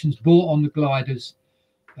dressing stations, bought on the gliders.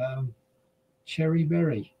 Cherry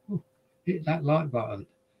berry. Oh, hit that like button.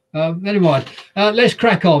 Anyway, let's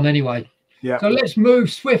crack on anyway. Yeah. So let's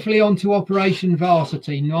move swiftly on to Operation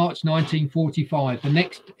Varsity, March 1945, the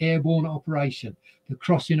next airborne operation, the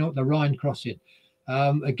crossing of the Rhine crossing.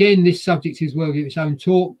 Again, this subject is worthy of its own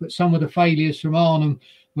talk, but some of the failures from Arnhem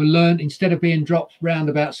were learnt instead of being dropped round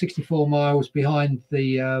about 64 miles behind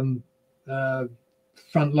the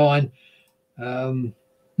front line.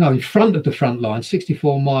 No, in front of the front line,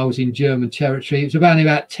 64 miles in German territory. It was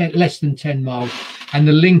about less than 10 miles, and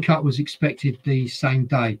the link-up was expected the same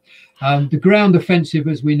day. The ground offensive,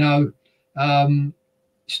 as we know,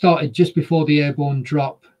 started just before the airborne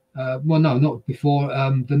drop. Well, no, not before,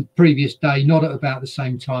 the previous day, not at about the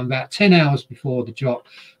same time, about 10 hours before the drop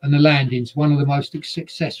and the landings, one of the most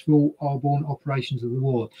successful airborne operations of the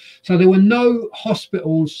war. So there were no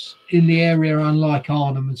hospitals in the area, unlike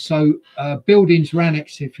Arnhem, and so buildings were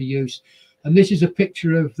annexed for use. And this is a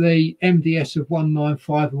picture of the MDS of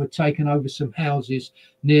 195 who had taken over some houses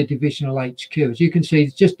near Divisional HQ. As you can see,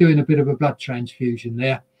 it's just doing a bit of a blood transfusion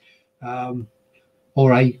there.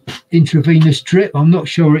 Or a intravenous drip. I'm not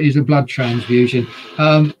sure it is a blood transfusion.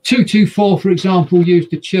 224, for example,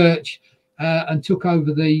 used a church and took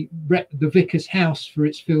over the vicar's house for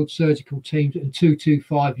its field surgical teams, and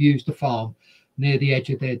 225 used a farm near the edge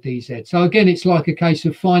of their DZ. So again, it's like a case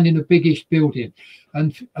of finding a biggish building,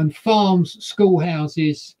 and farms,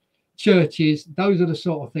 schoolhouses, churches. Those are the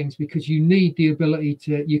sort of things, because you need the ability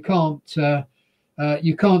to. You can't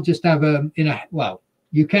just have them in a well.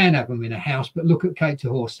 You can have them in a house, but look at Kate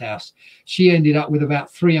DeHorst's house. She ended up with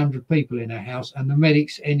about 300 people in her house, and the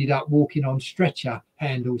medics ended up walking on stretcher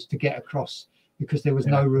handles to get across because there was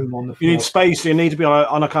no room on the floor. You need space. You need to be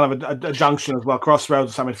on a kind of a junction as well,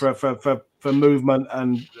 crossroads or something for movement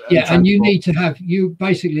and and you need to have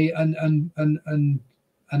basically and an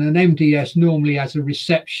MDS normally has a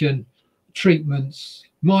reception, treatments,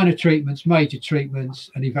 minor treatments, major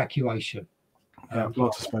treatments, and evacuation.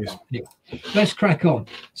 Lots of space. Yeah. Let's crack on.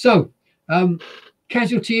 So,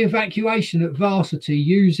 casualty evacuation at Varsity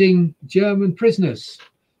using German prisoners.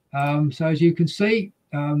 So as you can see,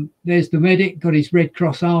 there's the medic, got his Red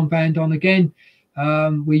Cross armband on again.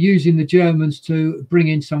 We're using the Germans to bring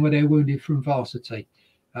in some of their wounded from Varsity.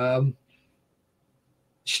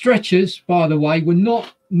 Stretchers, by the way, were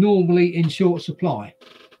not normally in short supply.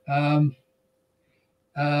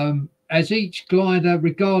 As each glider,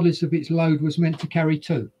 regardless of its load, was meant to carry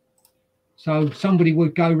 2. So somebody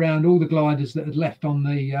would go around all the gliders that had left on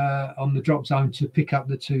the drop zone to pick up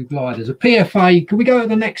the 2 gliders. A PFA. Can we go to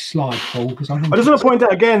the next slide, Paul? Because I just want to point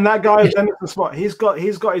out again, that guy is in the spot. He's got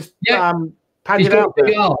his padded out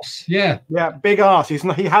big arse. Yeah, big arse. He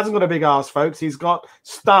hasn't got a big arse, folks. He's got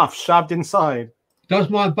stuff shoved inside. Does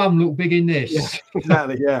my bum look big in this? Yeah,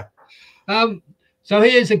 exactly. Yeah. So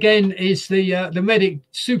here's again is the medic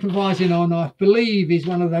supervising on, I believe, is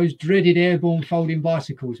one of those dreaded airborne folding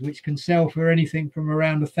bicycles, which can sell for anything from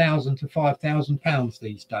around £1,000 to £5,000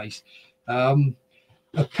 these days. A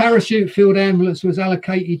parachute field ambulance was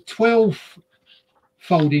allocated 12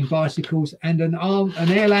 folding bicycles, and an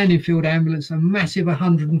air landing field ambulance a massive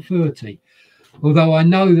 130. Although I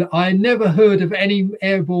know that I never heard of any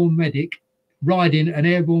airborne medic riding an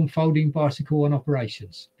airborne folding bicycle on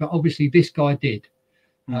operations, but obviously this guy did.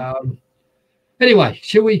 Anyway,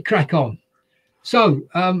 shall we crack on? So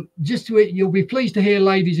you'll be pleased to hear,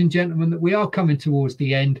 ladies and gentlemen, that we are coming towards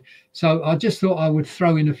the end. So I just thought I would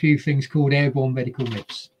throw in a few things called airborne medical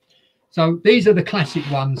myths. So these are the classic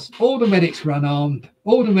ones. All the medics were unarmed.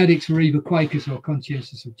 All the medics were either Quakers or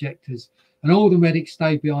conscientious objectors, and all the medics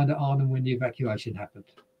stayed behind at Arnhem when the evacuation happened.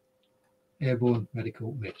 Airborne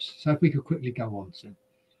medical myths. So if we could quickly go on, Sam.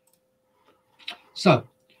 So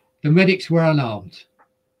the medics were unarmed.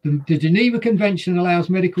 The Geneva Convention allows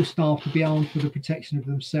medical staff to be armed for the protection of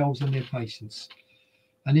themselves and their patients.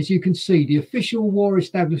 And as you can see, the official war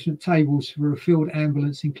establishment tables for a field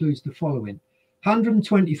ambulance includes the following: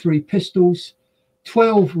 123 pistols,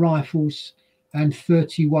 12 rifles, and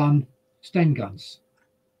 31 Sten guns.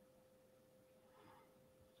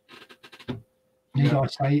 Need I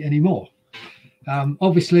say any more?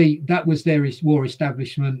 Obviously, that was their war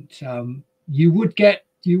establishment. You will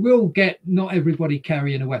get not everybody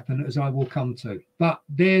carrying a weapon, as I will come to. But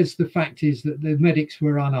there's the fact is that the medics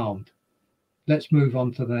were unarmed. Let's move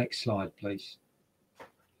on to the next slide, please.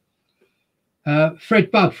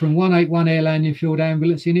 Fred Budd from 181 Air Landing Field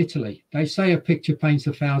Ambulance in Italy. They say a picture paints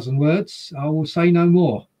 1,000 words. I will say no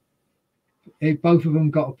more. Both of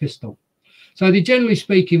them got a pistol. So generally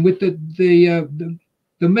speaking, with the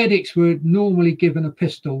medics were normally given a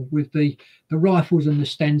pistol, with the rifles and the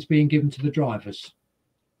Stens being given to the drivers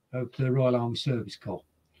of the Royal Army Service Corps.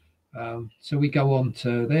 So we go on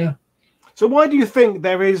to there. So why do you think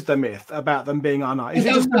there is the myth about them being unarmed? Is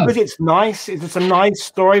it just because it's nice? Is it a nice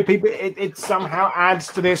story? People, it somehow adds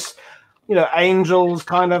to this you know, angels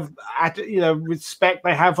kind of, you know, respect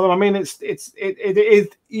they have for them. I mean, it is,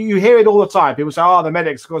 you hear it all the time. People say, oh, the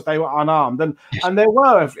medics, of course, they were unarmed. And there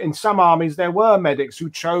were, in some armies, there were medics who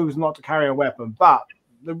chose not to carry a weapon. But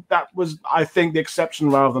that was, I think, the exception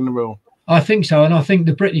rather than the rule. I think so. And I think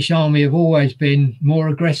the British Army have always been more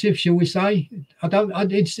aggressive, shall we say.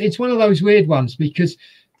 It's one of those weird ones, because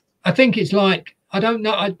I think it's like, I don't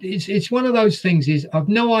know. It's one of those things is I've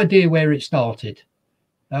no idea where it started.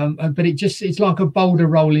 But it's like a boulder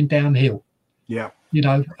rolling downhill. Yeah. You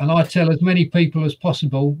know, and I tell as many people as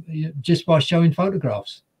possible just by showing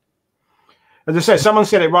photographs. As I said, someone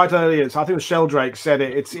said it right earlier. I think it was Sheldrake said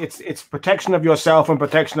it. It's protection of yourself and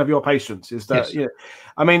protection of your patients. Is that, yes. You know,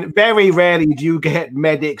 I mean, very rarely do you get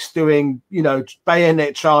medics doing, you know,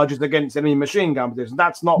 bayonet charges against enemy machine gun positions.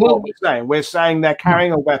 That's not what we're saying. We're saying they're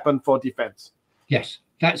carrying a weapon for defense. Yes.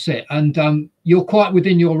 That's it. And you're quite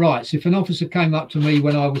within your rights. If an officer came up to me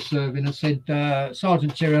when I was serving and said,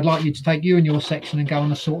 Sergeant Cherry, I'd like you to take you and your section and go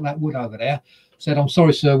and assault that wood over there. I said, I'm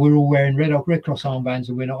sorry, sir, we're all wearing Red Cross armbands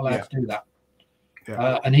and we're not allowed to do that.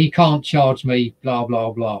 Yeah. And he can't charge me, blah,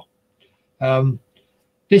 blah, blah.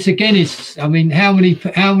 This again is, I mean, how many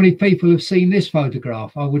people have seen this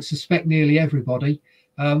photograph? I would suspect nearly everybody.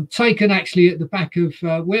 Taken actually at the back of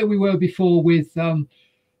where we were before with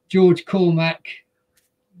George Cormack,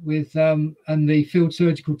 with and the field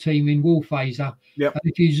surgical team in Woolfazer. Yep.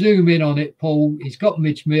 And if you zoom in on it, Paul, he's got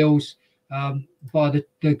Midge Mills by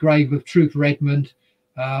the grave of Trooper Edmund.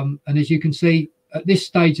 And as you can see, at this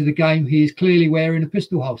stage of the game, he is clearly wearing a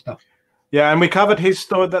pistol holster. Yeah, and we covered his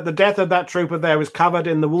story, that the death of that trooper there was covered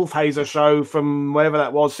in the Woolfazer show from whatever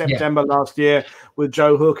that was, September last year, with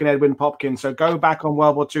Joe Hook and Edwin Popkin. So go back on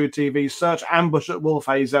World War II TV, search Ambush at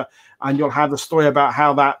Woolfazer, and you'll have the story about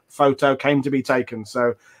how that photo came to be taken.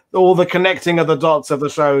 So all the connecting of the dots of the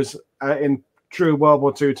shows in true World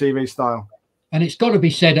War II TV style. And it's got to be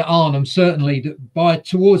said at Arnhem, certainly, that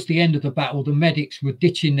towards the end of the battle, the medics were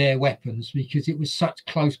ditching their weapons because it was such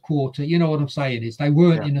close quarter. You know what I'm saying is they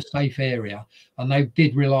weren't in a safe area, and they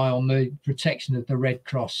did rely on the protection of the Red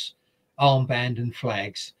Cross armband and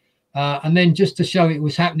flags. And then just to show it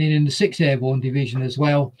was happening in the 6th Airborne Division as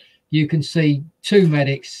well, you can see two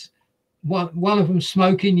medics. One of them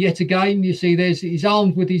smoking yet again. You see, he's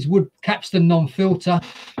armed with his wood capstan non-filter,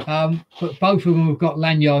 but both of them have got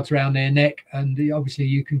lanyards around their neck, and obviously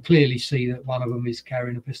you can clearly see that one of them is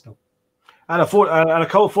carrying a pistol and a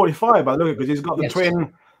Colt 45. I look at, because he's got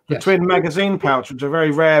the twin magazine pouch, which is a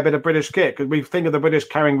very rare bit of British kit. Because we think of the British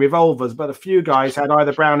carrying revolvers, but a few guys had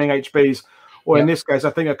either Browning HBs or in this case,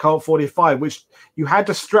 I think a Colt 45, which you had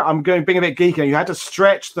to stretch. I'm being a bit geeky. You had to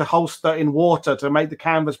stretch the holster in water to make the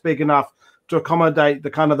canvas big enough to accommodate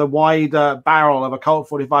the kind of the wider barrel of a Colt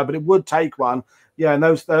 45, but it would take one. Yeah, and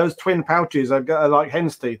those twin pouches are like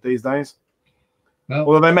hen's teeth these days. Well,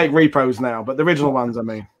 although they make repos now, but the original ones, I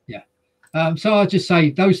mean. Yeah. So I'll just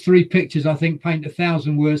say those three pictures, I think, paint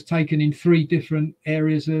 1,000 words taken in 3 different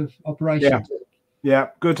areas of operation. Yeah,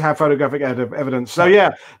 good to have photographic evidence. So,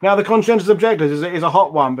 yeah, now the conscientious objectors is a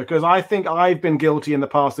hot one, because I think I've been guilty in the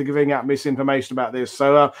past of giving out misinformation about this.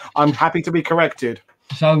 So I'm happy to be corrected.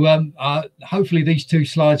 So hopefully these 2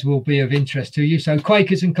 slides will be of interest to you. So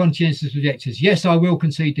Quakers and conscientious objectors. Yes, I will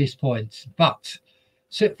concede this point, but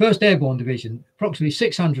 1st Airborne Division, approximately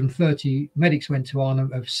 630 medics went to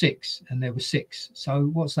Arnhem of 6, and there were 6.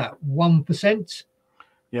 So what's that, 1%?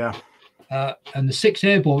 Yeah. And the 6th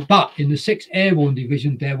Airborne, but in the 6th Airborne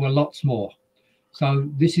Division, there were lots more. So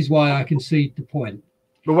this is why I concede the point.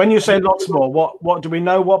 But when you say lots more, what do we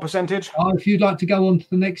know? What percentage? If you'd like to go on to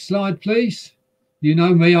the next slide, please. You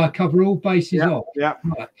know me, I cover all bases off. Yeah.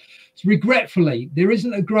 Right. So regretfully, there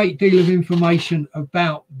isn't a great deal of information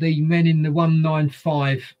about the men in the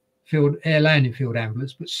 195 air landing field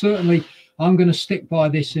ambulance, but certainly I'm going to stick by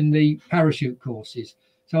this in the parachute courses.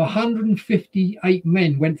 So 158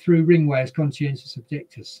 men went through Ringway as conscientious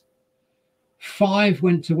objectors. 5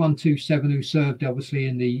 went to 127, who served obviously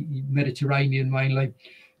in the Mediterranean mainly.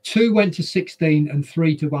 2 went to 16 and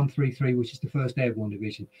 3 to 133, which is the 1st Airborne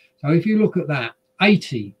Division. So if you look at that,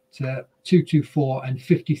 80 to 224 and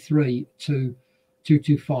 53 to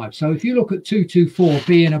 225. So if you look at 224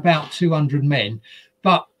 being about 200 men,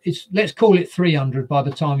 but let's call it 300 by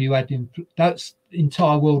the time you add in, that's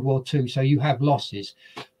entire World War II, so you have losses.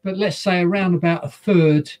 But let's say around about a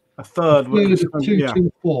third of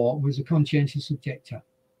 224 was a conscientious objector.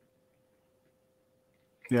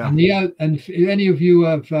 Yeah. And if any of you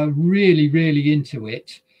are really into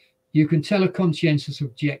it, you can tell a conscientious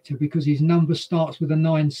objector because his number starts with a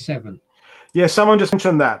 97. Yeah, someone just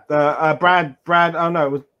mentioned that. Brad. Oh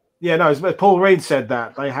no, Yeah, no, Paul Reed said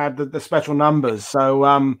that they had the special numbers. So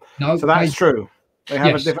No, so that's true. They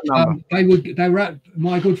have a different number. They were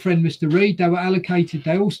my good friend Mr. Reed. They were allocated.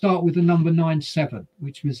 They all start with the number 97,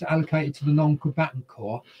 which was allocated to the non-combatant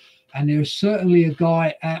corps. And there's certainly a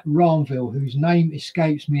guy at Ranville whose name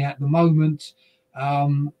escapes me at the moment,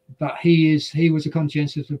 but he was a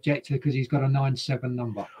conscientious objector because he's got a 97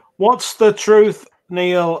 number. What's the truth,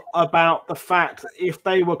 Neil, about the fact if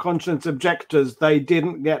they were conscientious objectors, they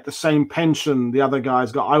didn't get the same pension the other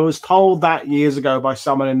guys got? I was told that years ago by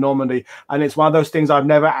someone in Normandy, and it's one of those things I've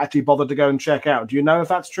never actually bothered to go and check out. Do you know if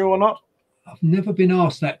that's true or not? I've never been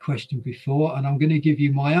asked that question before, and I'm going to give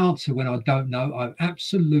you my answer when I don't know. I've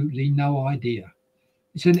absolutely no idea.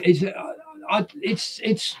 It's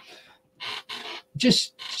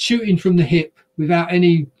just shooting from the hip without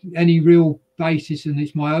any real basis, and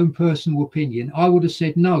it's my own personal opinion. I would have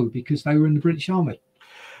said no because they were in the British Army.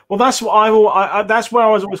 Well, that's what that's where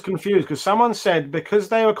I was always confused, because someone said because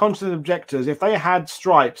they were conscientious objectors, if they had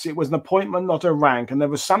stripes, it was an appointment, not a rank, and there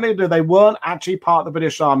was something to do. They weren't actually part of the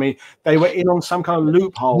British Army. They were in on some kind of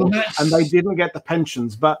loophole, and they didn't get the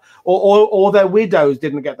pensions, but or their widows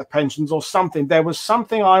didn't get the pensions or something. There was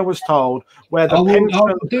something I was told where the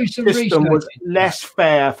pension system was less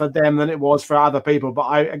fair for them than it was for other people. But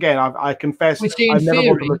I confess, I've never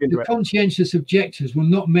wanted to look into it. The conscientious objectors were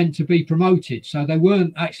not meant to be promoted, so they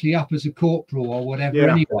weren't actually up as a corporal or whatever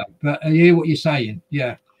anyway. But I hear what you're saying.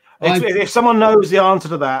 Yeah. If someone knows the answer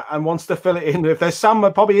to that and wants to fill it in, if there's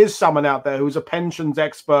probably is someone out there who's a pensions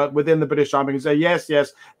expert within the British Army and say, yes,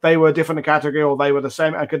 they were a different category or they were the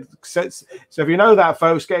same. So if you know that,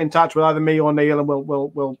 folks, get in touch with either me or Neil and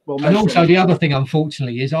we'll And also the other thing,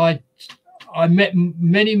 unfortunately, is I met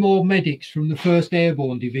many more medics from the 1st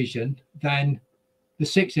Airborne Division than the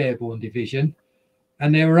 6th Airborne Division.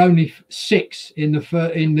 And there were only 6 in the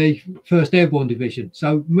 1st Airborne Division.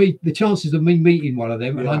 So the chances of me meeting one of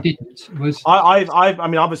them, and I didn't, was. I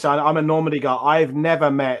mean, obviously, I'm a Normandy guy. I've never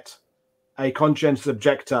met a conscientious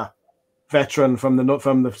objector veteran from the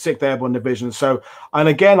 6th Airborne Division. So, and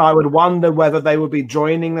again, I would wonder whether they would be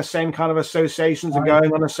joining the same kind of associations and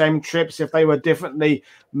going on the same trips if they were differently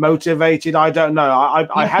motivated. I don't know.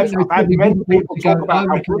 I've had many people talk about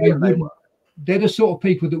how brilliant they were. They're the sort of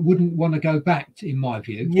people that wouldn't want to go back, in my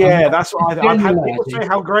view. Yeah, that's what I've had people say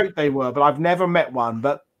how great they were, but I've never met one.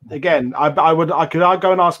 But again, I could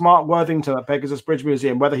go and ask Mark Worthington at Pegasus Bridge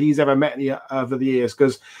Museum whether he's ever met any over the years,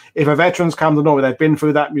 because if a veteran's come to Norway, they've been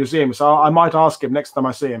through that museum. So I might ask him next time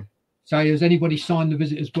I see him. So has anybody signed the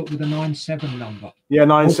visitor's book with a 97 number? Yeah,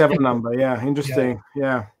 97 number. Yeah, interesting.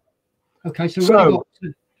 Yeah. Okay,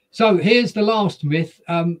 so here's the last myth.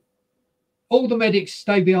 All the medics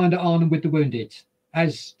stay behind at Arnhem with the wounded,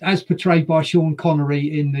 as portrayed by Sean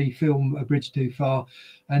Connery in the film A Bridge Too Far.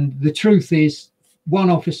 And the truth is, 1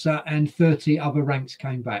 officer and 30 other ranks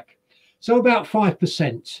came back. So about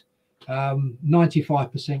 5%,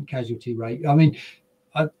 95% casualty rate. I mean,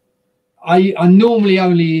 I normally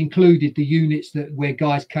only included the units where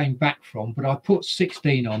guys came back from, but I put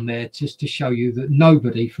 16 on there just to show you that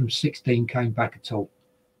nobody from 16 came back at all.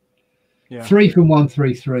 Yeah. 3 from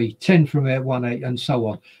 133, 10 from 18, and so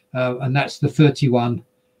on. And that's the 31.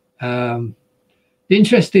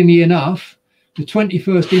 Interestingly enough, the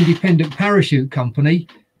 21st Independent Parachute Company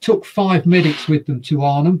took 5 medics with them to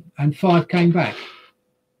Arnhem, and 5 came back.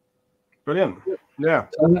 Brilliant. Yeah.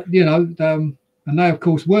 So, and they, of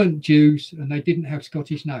course, weren't Jews, and they didn't have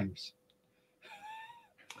Scottish names.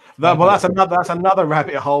 That's another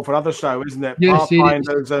rabbit hole for another show, isn't it? Yes,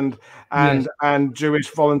 Pathfinders and Jewish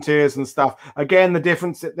volunteers and stuff. Again, the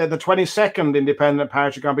difference that the 22nd Independent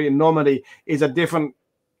Parachute Company in Normandy is a different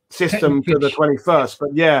system to the 21st.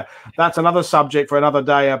 But yeah, that's another subject for another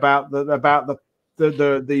day about the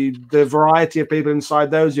variety of people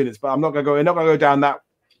inside those units. But we're not going to go down that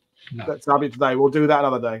subject today. We'll do that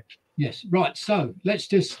another day. Yes, right. So let's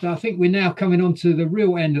just, I think we're now coming on to the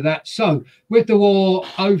real end of that. So with the war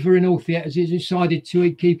over in all theatres, it decided to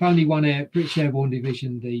keep only one British Airborne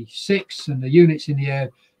Division, the 6th, and the units in the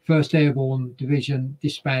 1st Airborne Division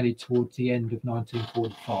disbanded towards the end of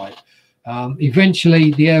 1945.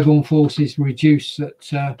 Eventually, the airborne forces reduced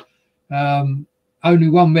that only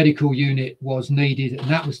 1 medical unit was needed, and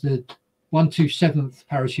that was the 127th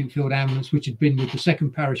Parachute Field Ambulance, which had been with the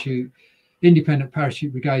 2nd Independent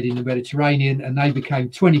Parachute Brigade in the Mediterranean, and they became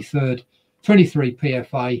 23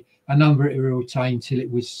 PFA, a number it retained till it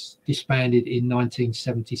was disbanded in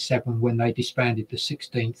 1977 when they disbanded the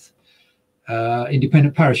 16th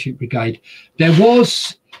Independent Parachute Brigade. There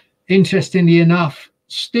was, interestingly enough,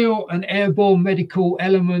 still an airborne medical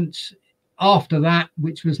element after that,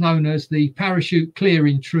 which was known as the Parachute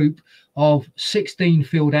Clearing Troop, of 16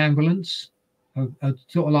 field ambulance,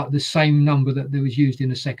 sort of like the same number that was used in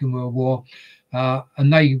the Second World War.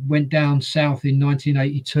 And they went down south in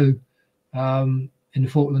 1982 in the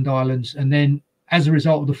Falkland Islands. And then as a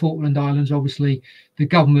result of the Falkland Islands, obviously, the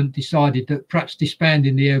government decided that perhaps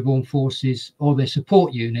disbanding the airborne forces or their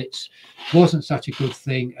support units wasn't such a good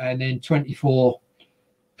thing. And then 24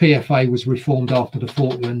 PFA was reformed after the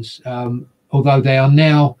Falklands, although they are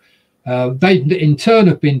now, they in turn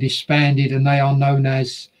have been disbanded, and they are known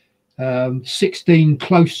as 16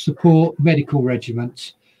 close support medical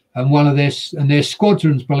regiments. And one of their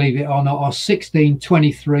squadrons, believe it or not, are 16,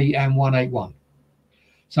 23 and 181.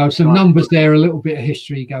 So some numbers there, a little bit of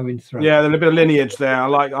history going through. Yeah, there's a bit of lineage there. I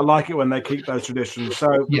like it when they keep those traditions.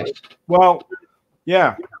 So yes, well,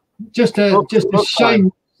 yeah, just a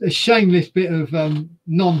shameless bit of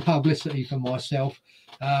non-publicity for myself.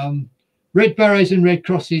 Red Berets and Red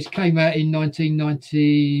Crosses came out in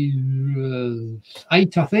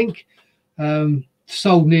 1998, I think.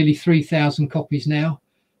 Sold nearly 3,000 copies now.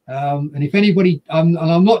 And if anybody, and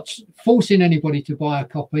I'm not forcing anybody to buy a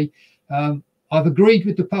copy. I've agreed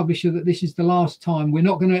with the publisher that this is the last time. We're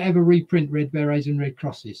not going to ever reprint Red Berets and Red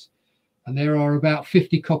Crosses. And there are about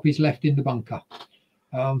 50 copies left in the bunker.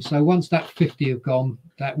 So once that 50 have gone,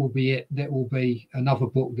 that will be it. That will be another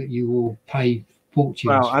book that you will pay fortunes.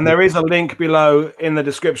 Well, and there is a link below in the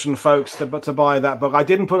description, folks, to buy that book. I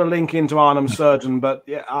didn't put a link into Arnhem Surgeon, but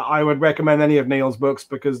yeah, I would recommend any of Niall's books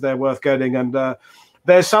because they're worth getting. And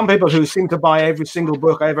there's some people who seem to buy every single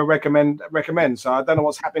book I ever recommend. So I don't know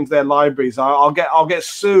what's happening to their libraries. I'll get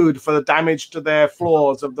sued for the damage to their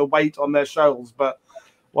floors of the weight on their shelves, but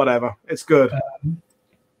whatever, it's good.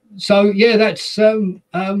 So yeah, that's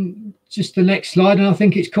just the next slide, and I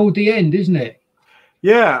think it's called The End, isn't it?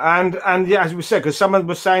 Yeah, and yeah, as we said, because someone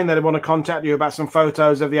was saying that they want to contact you about some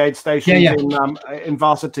photos of the aid stations in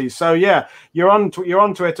Varsity. So yeah, you're on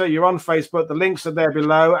Twitter, you're on Facebook. The links are there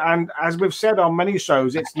below. And as we've said on many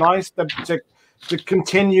shows, it's nice to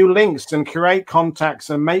continue links and create contacts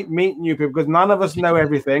and meet new people, because none of us know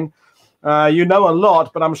everything. You know a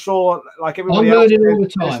lot, but I'm sure, like everybody else,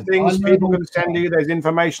 there's things people can send you. There's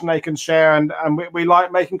information they can share, and we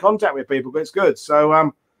like making contact with people. But it's good.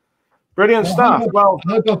 So brilliant stuff. Well,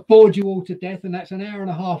 I hope I've bored you all to death, and that's an hour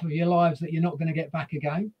and a half of your lives that you're not going to get back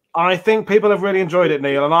again. I think people have really enjoyed it,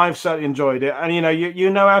 Niall, and I've certainly enjoyed it. And you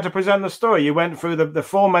know how to present the story. You went through the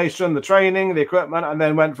formation, the training, the equipment, and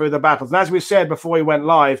then went through the battles. And as we said before we went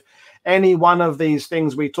live, any one of these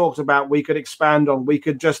things we talked about, we could expand on. We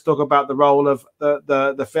could just talk about the role of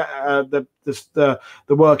the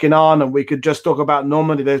work in Arnhem. We could just talk about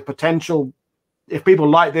Normandy. There's potential. If people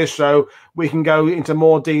like this show, we can go into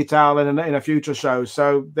more detail in a future show.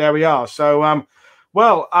 So there we are. So,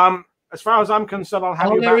 as far as I'm concerned, I'll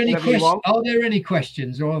have you back whenever you want. Are there any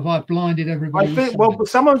questions, or have I blinded everybody? I think, well,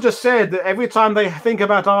 someone just said that every time they think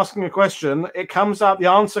about asking a question, it comes up, the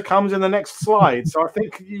answer comes in the next slide. So I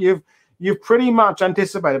think you've pretty much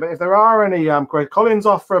anticipated. But if there are any questions, Colin's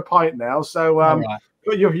off for a pint now. So right.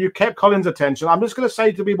 you kept Colin's attention. I'm just going to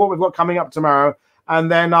say to me what we've got coming up tomorrow,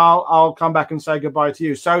 and then I'll come back and say goodbye to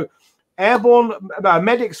you. So Airborne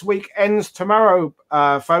Medics Week ends tomorrow,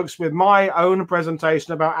 folks, with my own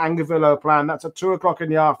presentation about Angeville Plan. That's at 2 o'clock in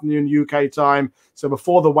the afternoon UK time. So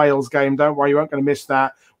before the Wales game, don't worry, you aren't going to miss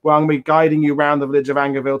that. Well, I'm going to be guiding you around the village of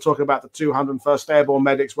Angeville, talking about the 201st Airborne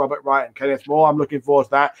Medics, Robert Wright and Kenneth Moore. I'm looking forward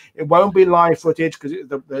to that. It won't be live footage because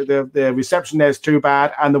the reception there is too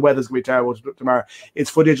bad and the weather's going to be terrible tomorrow.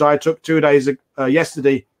 It's footage I took 2 days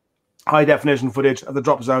yesterday, high definition footage of the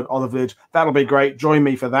drop zone of the village. That'll be great. Join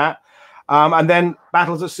me for that. And then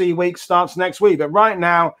Battles at Sea Week starts next week. But right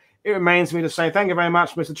now, it remains me to say thank you very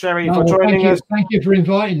much, Mr. Cherry, for joining us. Thank you for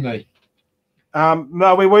inviting me.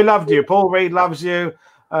 No, we loved you. Paul Reed loves you.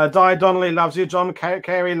 Di Donnelly loves you. John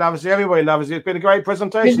Carey loves you. Everybody loves you. It's been a great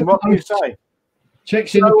presentation. What can you say?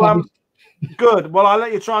 Checks in the pub. Good. Well, I'll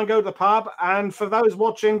let you try and go to the pub. And for those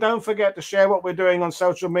watching, don't forget to share what we're doing on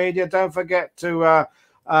social media. Don't forget to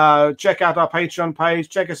check out our Patreon page.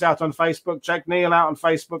 Check us out on Facebook. Check Niall out on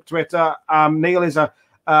Facebook, Twitter. Niall is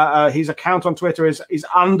his account on Twitter is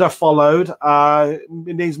underfollowed.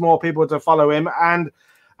 It needs more people to follow him. And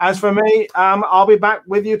as for me, I'll be back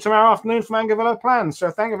with you tomorrow afternoon from Angeville Plan. So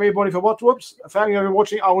thank everybody for Thank you for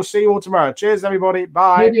watching. I will see you all tomorrow. Cheers, everybody.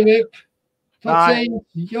 Bye. Bye.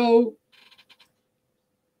 Yo.